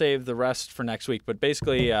we'll save the rest for next week. But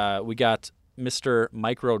basically, we got Mr.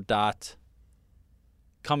 Microdot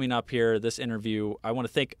coming up here, this interview. I want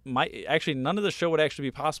to thank none of the show would actually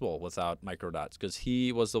be possible without Microdots, because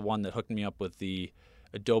he was the one that hooked me up with the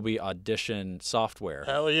Adobe Audition software.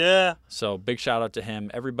 Hell yeah. So big shout out to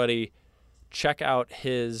him. Everybody check out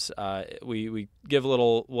his, we give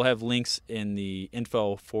we'll have links in the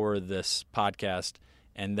info for this podcast.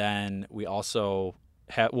 And then we also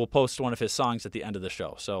we'll post one of his songs at the end of the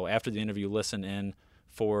show. So after the interview, listen in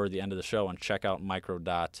for the end of the show and check out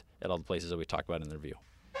Microdot at all the places that we talk about in the review.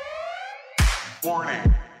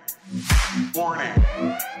 Warning. Warning.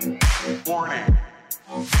 Warning.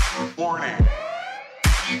 Warning.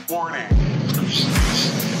 Warning.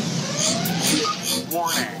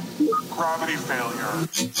 Warning. Gravity failure.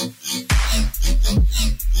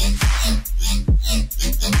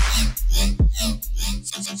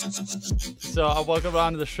 So welcome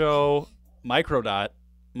on to the show, Microdot.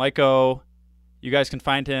 Myco, you guys can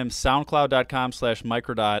find him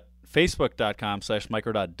soundcloud.com/microdot,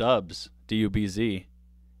 facebook.com/microdotdubs, DUBZ,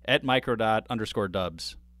 at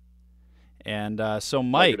microdot_dubs. And so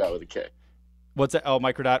Mike. Microdot with a K. What's that? Oh,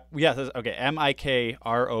 Microdot. Yeah, okay.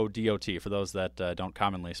 MIKRODOT for those that don't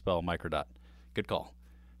commonly spell Microdot. Good call.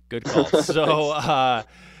 Good call.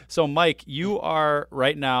 So Mike, you are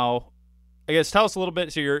right now. I guess tell us a little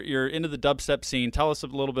bit. So you're into the dubstep scene. Tell us a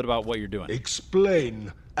little bit about what you're doing.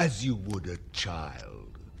 Explain as you would a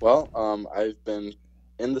child. Well, I've been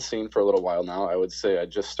in the scene for a little while now. I would say I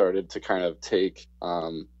just started to kind of take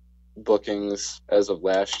bookings as of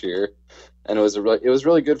last year, and it was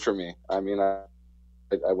really good for me. I mean, I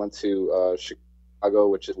went to Chicago,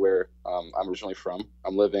 which is where I'm originally from.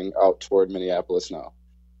 I'm living out toward Minneapolis now,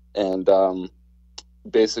 and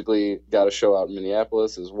basically got a show out in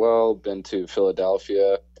Minneapolis as well. Been to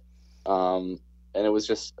Philadelphia, and it was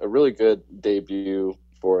just a really good debut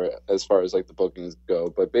for as far as like the bookings go.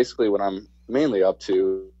 But basically, what I'm mainly up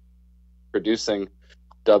to, producing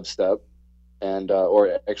dubstep, and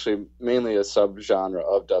or actually mainly a subgenre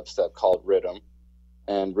of dubstep called rhythm.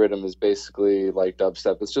 And rhythm is basically like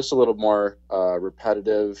dubstep. It's just a little more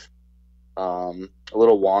repetitive, a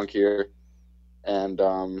little wonkier, and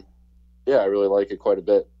yeah, I really like it quite a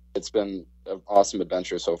bit. It's been an awesome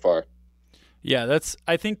adventure so far. Yeah,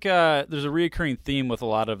 I think there's a recurring theme with a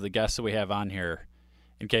lot of the guests that we have on here,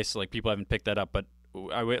 in case like people haven't picked that up, but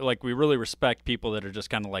we really respect people that are just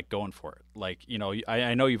kind of like going for it. Like, you know,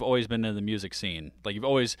 I know you've always been in the music scene. Like you've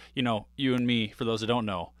always, you know, you and me, for those that don't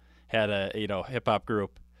know, had a, you know, hip hop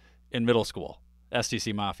group in middle school,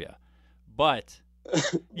 STC Mafia. But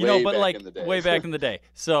you know, but like way back in the day.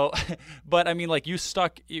 So, but I mean, like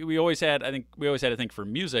we always had a thing for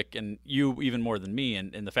music, and you even more than me,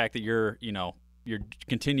 and the fact that you're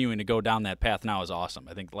continuing to go down that path now is awesome.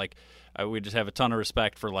 I think we just have a ton of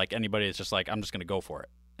respect for like anybody that's just like, I'm just going to go for it.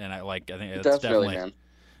 And I think it's definitely, man.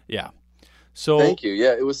 Yeah. So thank you.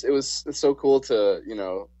 Yeah. It was so cool to, you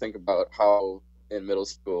know, think about how in middle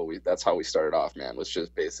school, that's how we started off, man, was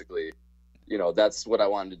just basically, you know, that's what I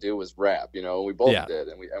wanted to do was rap, you know, we both did.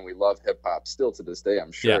 And we love hip hop still to this day,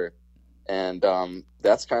 I'm sure. Yeah. And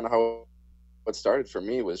that's kind of how what started for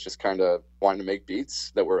me, was just kind of wanting to make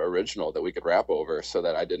beats that were original that we could rap over, so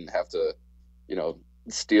that I didn't have to, you know,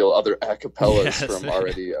 steal other acapellas from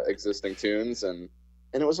already existing tunes. And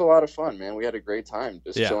it was a lot of fun, man. We had a great time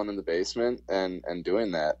just chilling in the basement and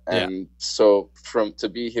doing that. And so to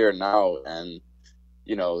be here now and,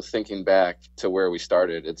 you know, thinking back to where we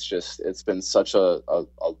started, it's been such a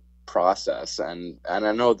process, and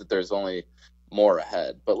I know that there's only more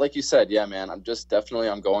ahead. But like you said, yeah, man, I'm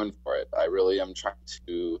going for it. I really am trying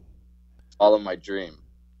to follow my dream,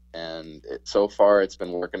 and so far it's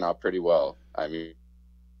been working out pretty well. I mean,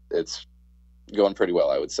 it's going pretty well,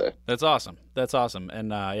 I would say. That's awesome. And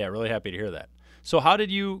yeah, really happy to hear that. So how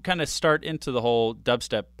did you kind of start into the whole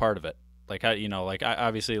dubstep part of it? Like, how, you know, like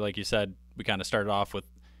obviously, like you said, we kind of started off with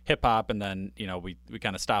hip hop, and then, you know, we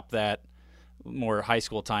kind of stopped that more high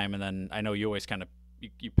school time. And then I know you always kind of,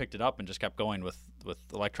 you picked it up and just kept going with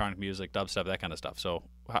electronic music, dubstep, that kind of stuff. So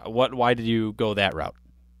why did you go that route?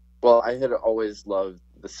 Well, I had always loved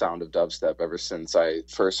the sound of dubstep ever since I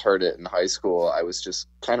first heard it in high school. I was just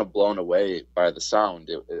kind of blown away by the sound.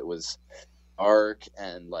 It was dark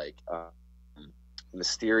and like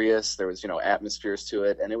mysterious. There was, you know, atmospheres to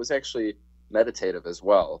it, and it was actually meditative as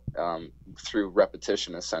well, through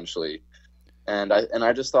repetition essentially. And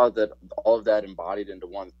I just thought that all of that embodied into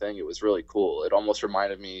one thing. It was really cool. It almost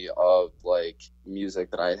reminded me of like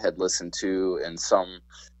music that I had listened to in some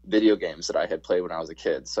video games that I had played when I was a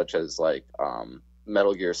kid, such as like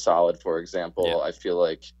Metal Gear Solid, for example. Yeah.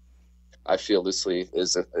 I feel loosely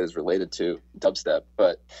is related to dubstep.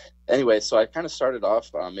 But anyway, so I kind of started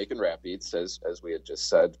off making rap beats, as we had just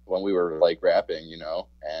said, when we were like rapping, you know.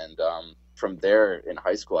 And from there in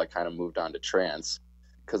high school, I kind of moved on to trance,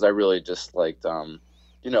 because I really just liked,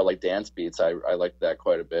 you know, like dance beats. I liked that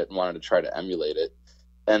quite a bit and wanted to try to emulate it.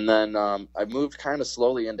 And then I moved kind of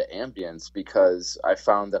slowly into ambience, because I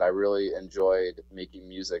found that I really enjoyed making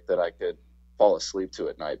music that I could fall asleep to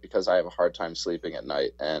at night, because I have a hard time sleeping at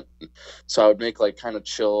night. And so I would make like kind of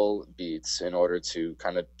chill beats in order to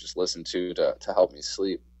kind of just listen to help me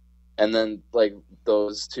sleep. And then like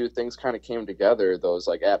those two things kind of came together, those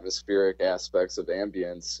like atmospheric aspects of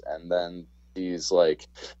ambience, and then these like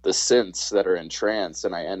the synths that are in trance,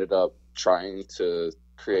 and I ended up trying to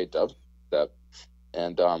create dubstep.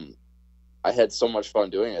 And I had so much fun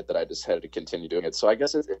doing it that I just had to continue doing it. So I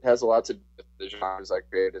guess it has a lot to do with the genres I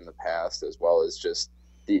created in the past, as well as just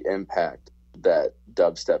the impact that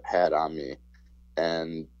dubstep had on me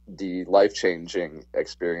and the life-changing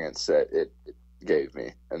experience that it gave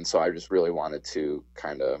me. And so I just really wanted to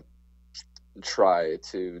kind of try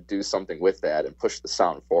to do something with that and push the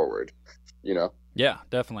sound forward, you know? Yeah,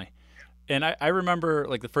 definitely. And I remember,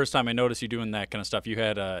 like, the first time I noticed you doing that kind of stuff, you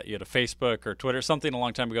had a Facebook or Twitter, something a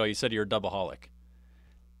long time ago. You said you're a dubaholic.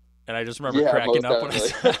 And I just remember cracking up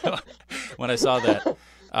when I saw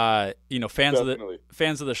that. You know, fans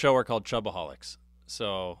of the show are called Chubaholics.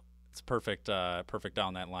 So it's perfect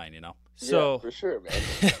down that line, you know? So, yeah, for sure,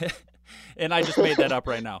 man. And I just made that up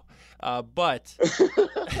right now. But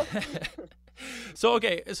so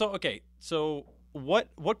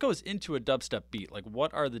what goes into a dubstep beat? Like,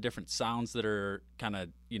 what are the different sounds that are kind of,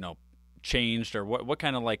 you know, changed, or what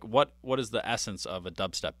kind of, like, what is the essence of a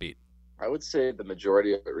dubstep beat? I would say the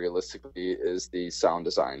majority of it realistically is the sound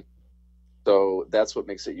design. So that's what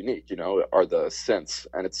makes it unique, you know, are the synths,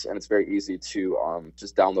 and it's very easy to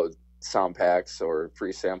just download sound packs or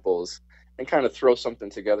free samples and kind of throw something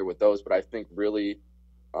together with those. But I think really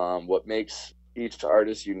what makes each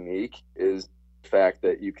artist unique is the fact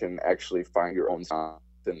that you can actually find your own sound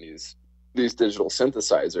in these digital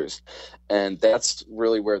synthesizers, and that's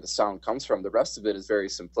really where the sound comes from. The rest of it is very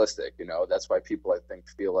simplistic, you know. That's why people, I think,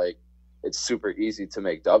 feel like it's super easy to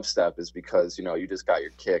make dubstep, is because, you know, you just got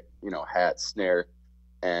your kick, you know, hat, snare,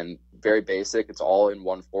 and very basic. It's all in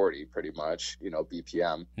 140 pretty much, you know,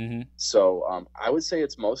 BPM. Mm-hmm. So I would say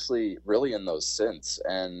it's mostly really in those synths,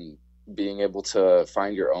 and being able to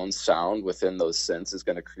find your own sound within those synths is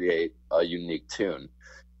going to create a unique tune,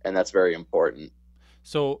 and that's very important.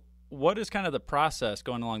 So what is kind of the process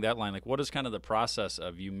going along that line? Like, what is kind of the process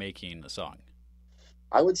of you making a song?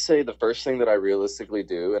 I would say the first thing that I realistically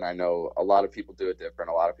do, and I know a lot of people do it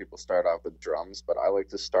different. A lot of people start off with drums, but I like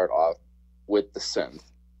to start off with the synth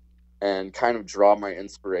and kind of draw my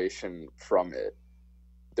inspiration from it.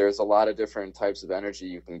 There's a lot of different types of energy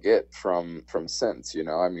you can get from synths, you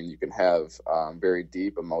know. I mean, you can have very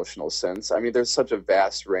deep emotional synths. I mean, there's such a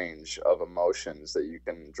vast range of emotions that you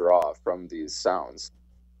can draw from these sounds.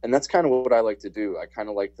 And that's kind of what I like to do. I kind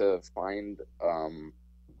of like to find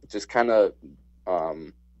just kind of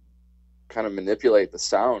manipulate the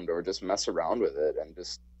sound, or just mess around with it, and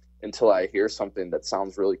just until I hear something that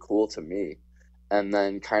sounds really cool to me, and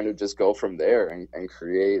then kind of just go from there and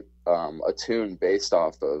create a tune based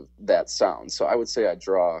off of that sound. So I would say I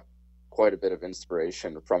draw quite a bit of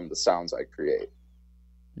inspiration from the sounds I create.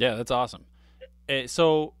 Yeah, that's awesome.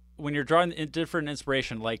 So when you're drawing different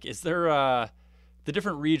inspiration, like, is there the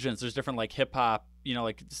different regions, there's different, like, hip hop, you know,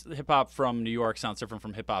 like hip hop from New York sounds different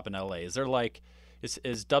from hip hop in LA. Is there, like,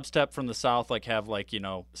 is dubstep from the South, like, have, like, you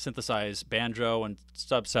know, synthesized banjo, and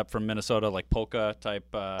dubstep from Minnesota, like, polka type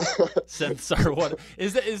synths, or what?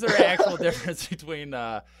 Is there an actual difference between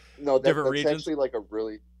no, different that's regions? Actually, like,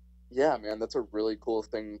 yeah, man, that's a really cool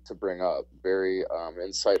thing to bring up. Very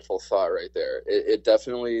insightful thought right there. It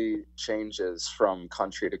definitely changes from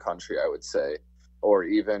country to country, I would say, or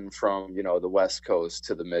even from, you know, the West Coast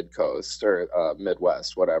to the Mid Coast, or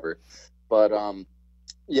Midwest, whatever. But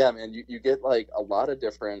yeah, man, you get, like, a lot of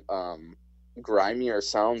different grimier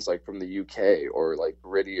sounds, like from the UK, or like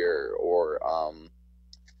grittier, or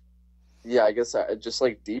yeah, I guess just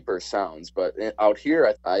like deeper sounds. But out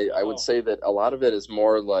here, I would say that a lot of it is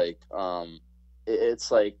more like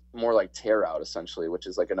it's like more like tear out, essentially, which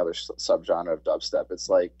is like another subgenre of dubstep. It's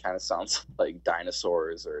like kind of sounds like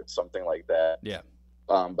dinosaurs or something like that. Yeah.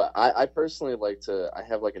 But I personally I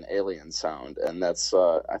have like an alien sound, and that's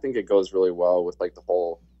I think it goes really well with like the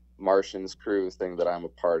whole Martians crew thing that I'm a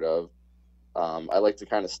part of. I like to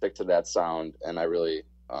kind of stick to that sound, and I really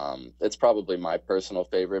it's probably my personal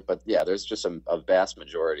favorite. But yeah, there's just a vast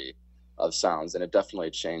majority of sounds, and it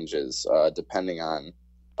definitely changes depending on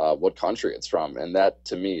what country it's from, and that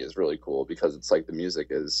to me is really cool, because it's like the music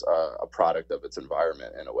is a product of its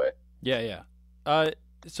environment in a way. Yeah.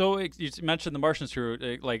 So you mentioned the Martians crew,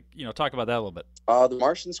 like, you know, talk about that a little bit. The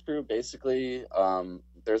Martians crew, basically,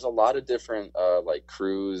 there's a lot of different like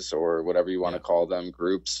crews, or whatever you want to call them,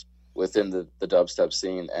 groups within the dubstep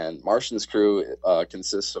scene, and Martians crew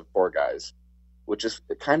consists of 4 guys, which is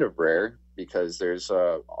kind of rare, because there's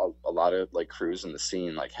a lot of like crews in the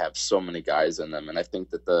scene like have so many guys in them. And I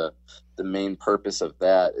think that the main purpose of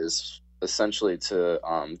that is essentially to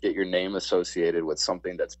get your name associated with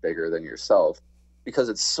something that's bigger than yourself, because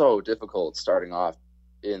it's so difficult starting off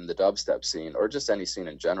in the dubstep scene, or just any scene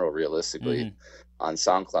in general, realistically. On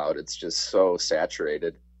SoundCloud, it's just so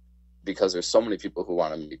saturated. because there's so many people who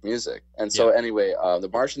want to make music. And so anyway, the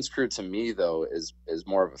Martians crew to me though is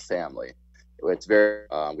more of a family. It's very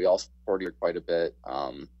we all support each other quite a bit.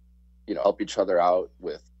 You know, help each other out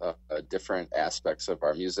with different aspects of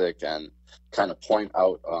our music and kind of point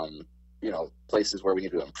out you know, places where we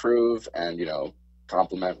need to improve and, you know,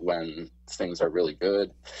 compliment when things are really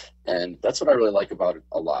good. And that's what I really like about it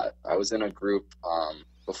a lot. I was in a group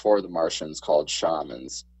before the Martians called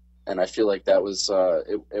Shamans, and I feel like that was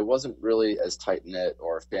it wasn't really as tight-knit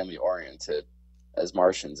or family oriented as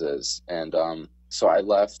Martians is. And so I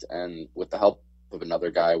left, and with the help of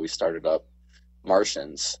another guy, we started up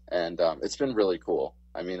Martians, and it's been really cool.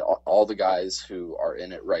 I mean, all the guys who are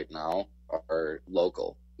in it right now are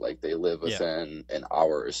local. Like they live within an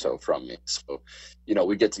hour or so from me. So, you know,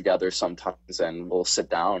 we get together sometimes and we'll sit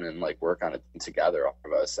down and like work on it together, all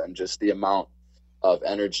of us. And just the amount of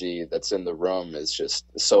energy that's in the room is just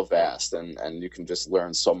so vast, and you can just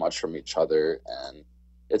learn so much from each other, and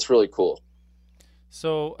it's really cool.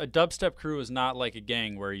 So a dubstep crew is not like a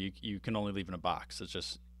gang where you can only leave in a box. It's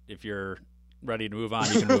just if you're ready to move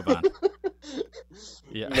on, you can move on.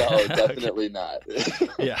 Yeah. No, definitely not.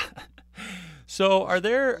 Yeah. So are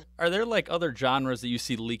there like other genres that you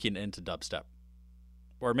see leaking into dubstep?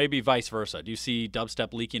 Or maybe vice versa? Do you see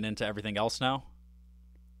dubstep leaking into everything else now?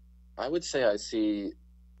 I would say I see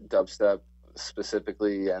dubstep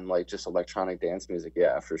specifically and like just electronic dance music,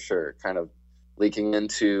 yeah, for sure. Kind of leaking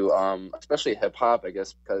into especially hip hop, I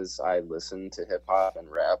guess, because I listen to hip hop and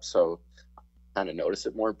rap, so I kind of notice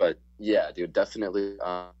it more. But yeah, dude, definitely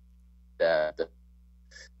that.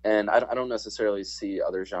 And I don't necessarily see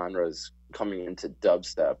other genres coming into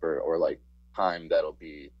dubstep or like time that'll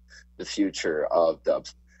be the future of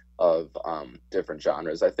different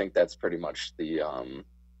genres. I think that's pretty much the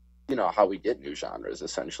you know, how we get new genres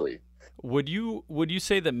essentially. Would you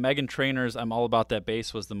say that Meghan Trainor's "I'm All About That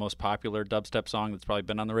Bass" was the most popular dubstep song that's probably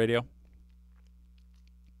been on the radio?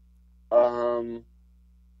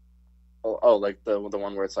 Like the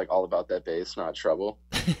one where it's like all about that bass, not trouble.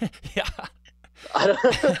 Yeah. I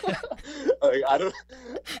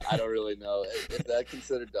don't really know. Is that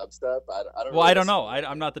considered dubstep? I don't. Well, I don't know.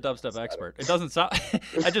 I'm not the dubstep expert. It doesn't sound.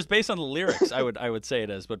 I just based on the lyrics, I would say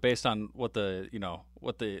it is, but based on what the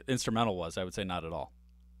instrumental was, I would say not at all.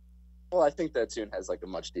 Well, I think that tune has like a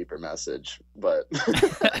much deeper message, but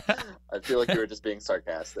I feel like you were just being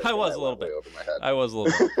sarcastic. I was a little bit. Over my head. I was a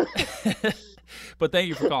little bit. But thank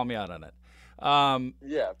you for calling me out on it.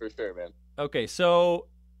 Yeah, for sure, man. Okay, so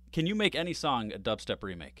can you make any song a dubstep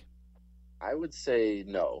remake? I would say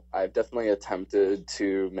no. I've definitely attempted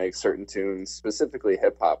to make certain tunes, specifically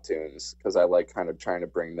hip-hop tunes, because I like kind of trying to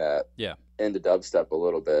bring that into dubstep a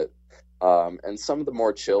little bit. And some of the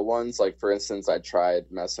more chill ones, like for instance, I tried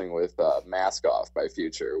messing with Mask Off by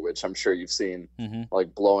Future, which I'm sure you've seen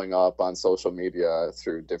like blowing up on social media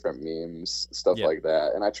through different memes, stuff like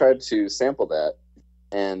that. And I tried to sample that,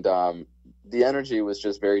 and the energy was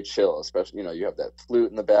just very chill, especially, you know, you have that flute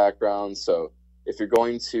in the background. So if you're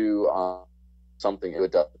going to something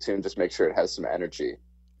with a tune, just make sure it has some energy,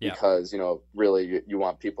 because, you know, really you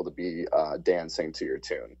want people to be dancing to your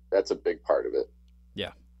tune. That's a big part of it.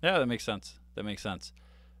 Yeah, that makes sense.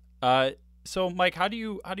 So Mike, how do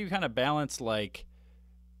you kind of balance like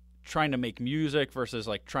trying to make music versus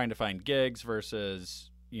like trying to find gigs versus,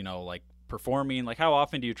 you know, like performing? Like how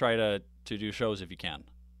often do you try to do shows if you can?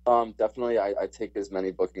 Definitely I take as many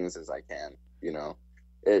bookings as I can. You know,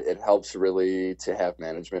 it helps really to have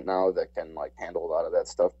management now that can like handle a lot of that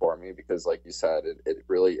stuff for me, because like you said, it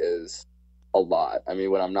really is a lot. I mean,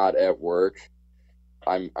 when I'm not at work,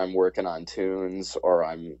 I'm working on tunes, or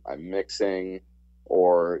I'm mixing,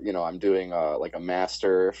 or, you know, I'm doing like a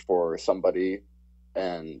master for somebody.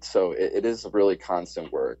 And so it is really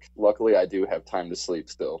constant work. Luckily, I do have time to sleep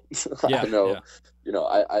still. I know, you know,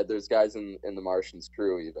 I there's guys in the Martians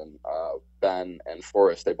crew, even Ben and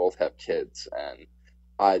Forrest, they both have kids, and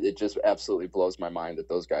it just absolutely blows my mind that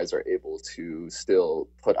those guys are able to still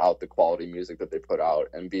put out the quality music that they put out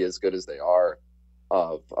and be as good as they are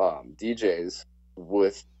of DJs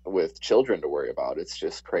with children to worry about. It's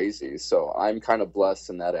just crazy. So I'm kind of blessed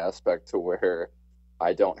in that aspect to where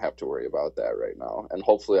I don't have to worry about that right now, and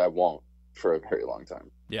hopefully I won't for a very long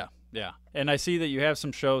time. Yeah. And I see that you have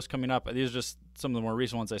some shows coming up. These are just some of the more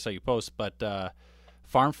recent ones I saw you post, but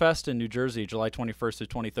Farm Fest in New Jersey, July 21st to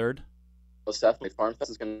 23rd. Most definitely. Farm Fest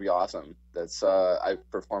is going to be awesome. That's I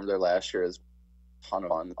performed there last year. It's a ton of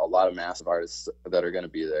fun. A lot of massive artists that are going to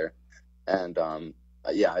be there, and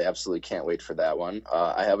yeah, I absolutely can't wait for that one.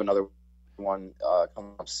 I have another one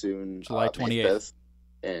coming up soon, July 28th.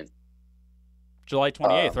 In July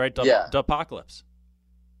 28th, right? Dupocalypse.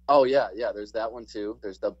 Oh yeah. There's that one too.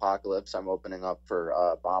 There's the Apocalypse. I'm opening up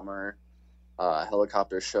for Bomber,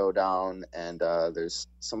 Helicopter Showdown, and there's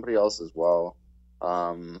somebody else as well.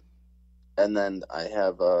 And then I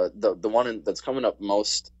have the one that's coming up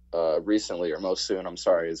most recently, or most soon, I'm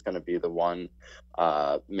sorry, is going to be the one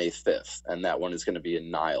May 5th, and that one is going to be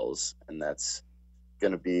in Niles, and that's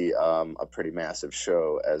going to be a pretty massive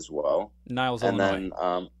show as well. Niles, and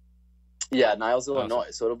Illinois. Then Niles, Illinois.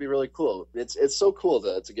 Awesome. So it'll be really cool. It's so cool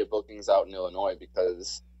to get bookings out in Illinois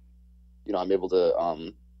because, you know, I'm able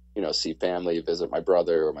to you know, see family, visit my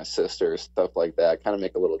brother or my sister, stuff like that. Kind of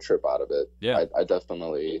make a little trip out of it. Yeah, I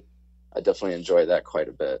definitely enjoy that quite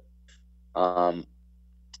a bit.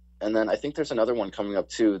 And then I think there's another one coming up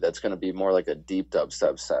too that's going to be more like a deep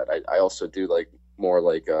dubstep set. I also do like more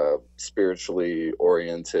like spiritually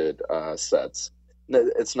oriented sets.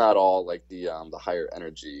 It's not all like the higher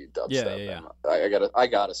energy dubstep. Yeah. I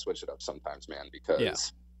gotta switch it up sometimes, man,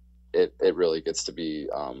 because it really gets to be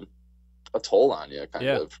a toll on you, kind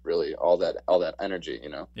of, really, all that energy, you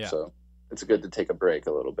know. Yeah. So it's good to take a break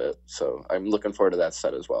a little bit. So I'm looking forward to that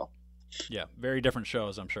set as well. Yeah, very different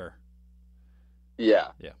shows, I'm sure.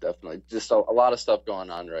 Yeah, definitely. Just a lot of stuff going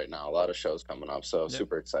on right now. A lot of shows coming up. So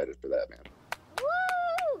super excited for that, man. Woo!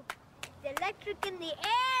 It's electric in the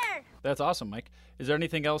air. That's awesome, Mike. Is there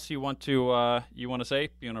anything else you want to say? You want to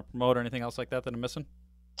promote or anything else like that I'm missing?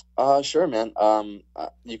 Sure, man.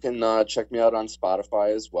 You can check me out on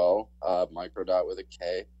Spotify as well. Microdot with a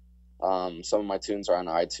K. Some of my tunes are on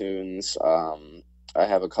iTunes. I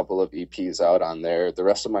have a couple of EPs out on there. The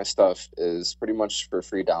rest of my stuff is pretty much for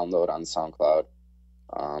free download on SoundCloud.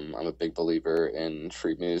 I'm a big believer in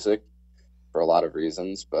free music for a lot of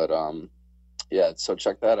reasons, but so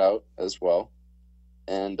check that out as well.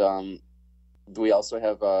 And we also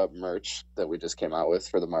have merch that we just came out with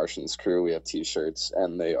for the Martians crew. We have t-shirts,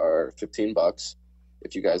 and they are $15.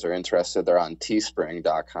 If you guys are interested, they're on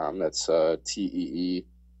teespring.com. That's TEE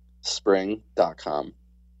spring.com.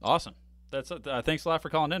 Awesome. That's thanks a lot for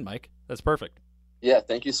calling in, Mike. That's perfect. Yeah,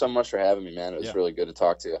 thank you so much for having me, man. It was really good to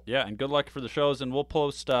talk to you. Yeah, and good luck for the shows, and we'll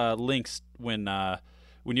post links when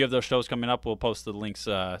you have those shows coming up. We'll post the links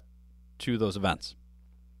to those events.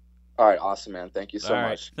 All right, awesome, man. Thank you so much.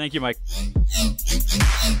 Right. Thank you, Mike.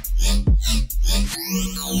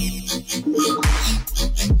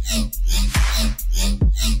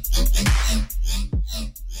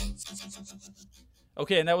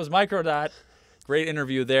 Okay, and that was Microdot. Great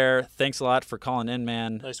interview there. Thanks a lot for calling in,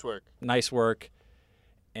 man. Nice work. Nice work.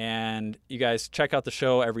 And you guys check out the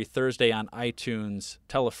show every Thursday on iTunes.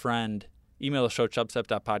 Tell a friend. Email the show,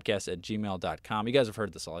 chubstep.podcast@gmail.com. You guys have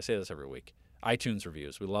heard this all. I say this every week. iTunes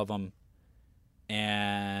reviews. We love them.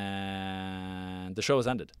 And the show has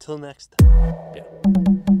ended. Till next time. Yeah.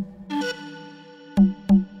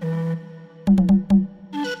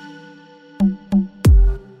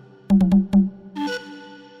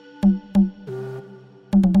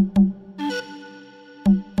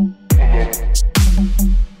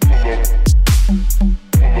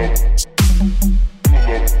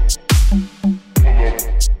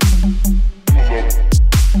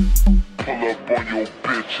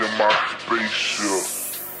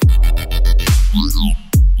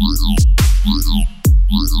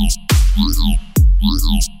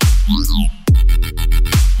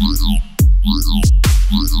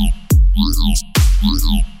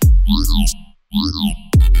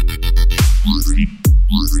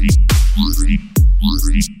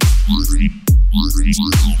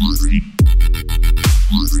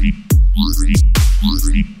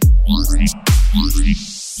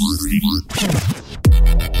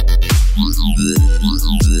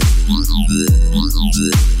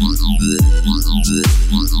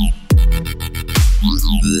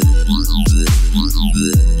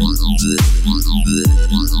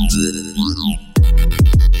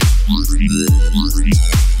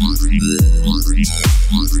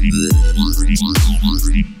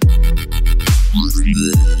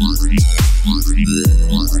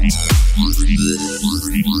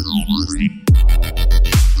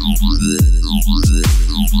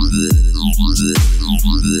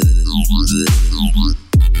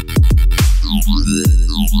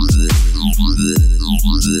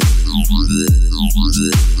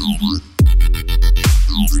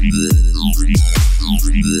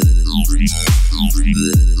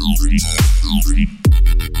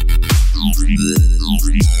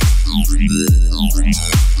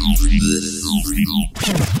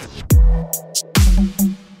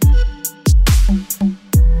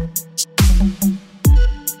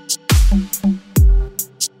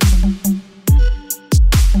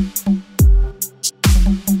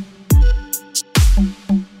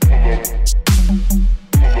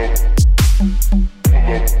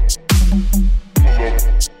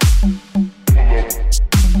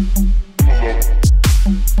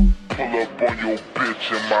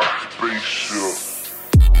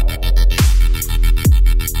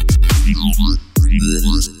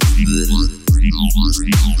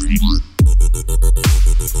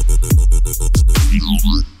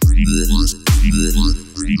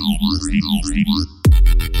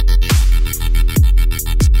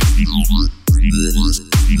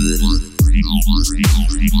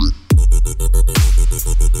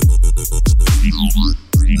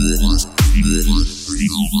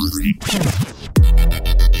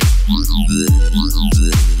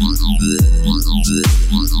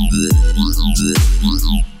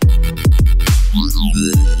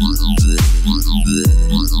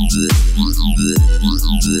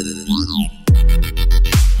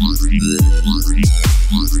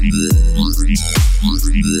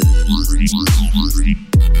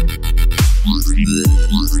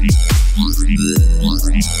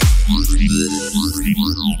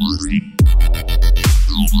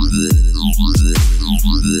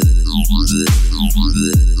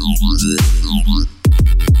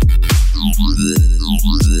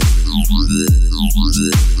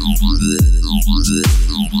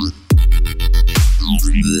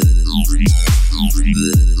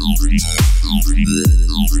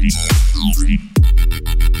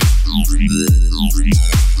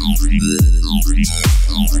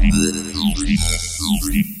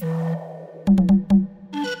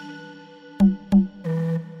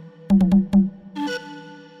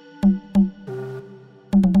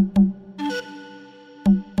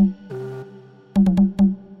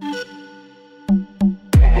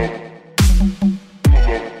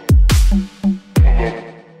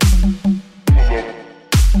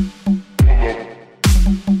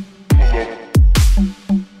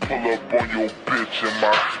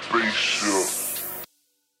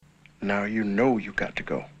 Now you know you got to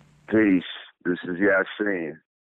go. Peace. This is Yasin.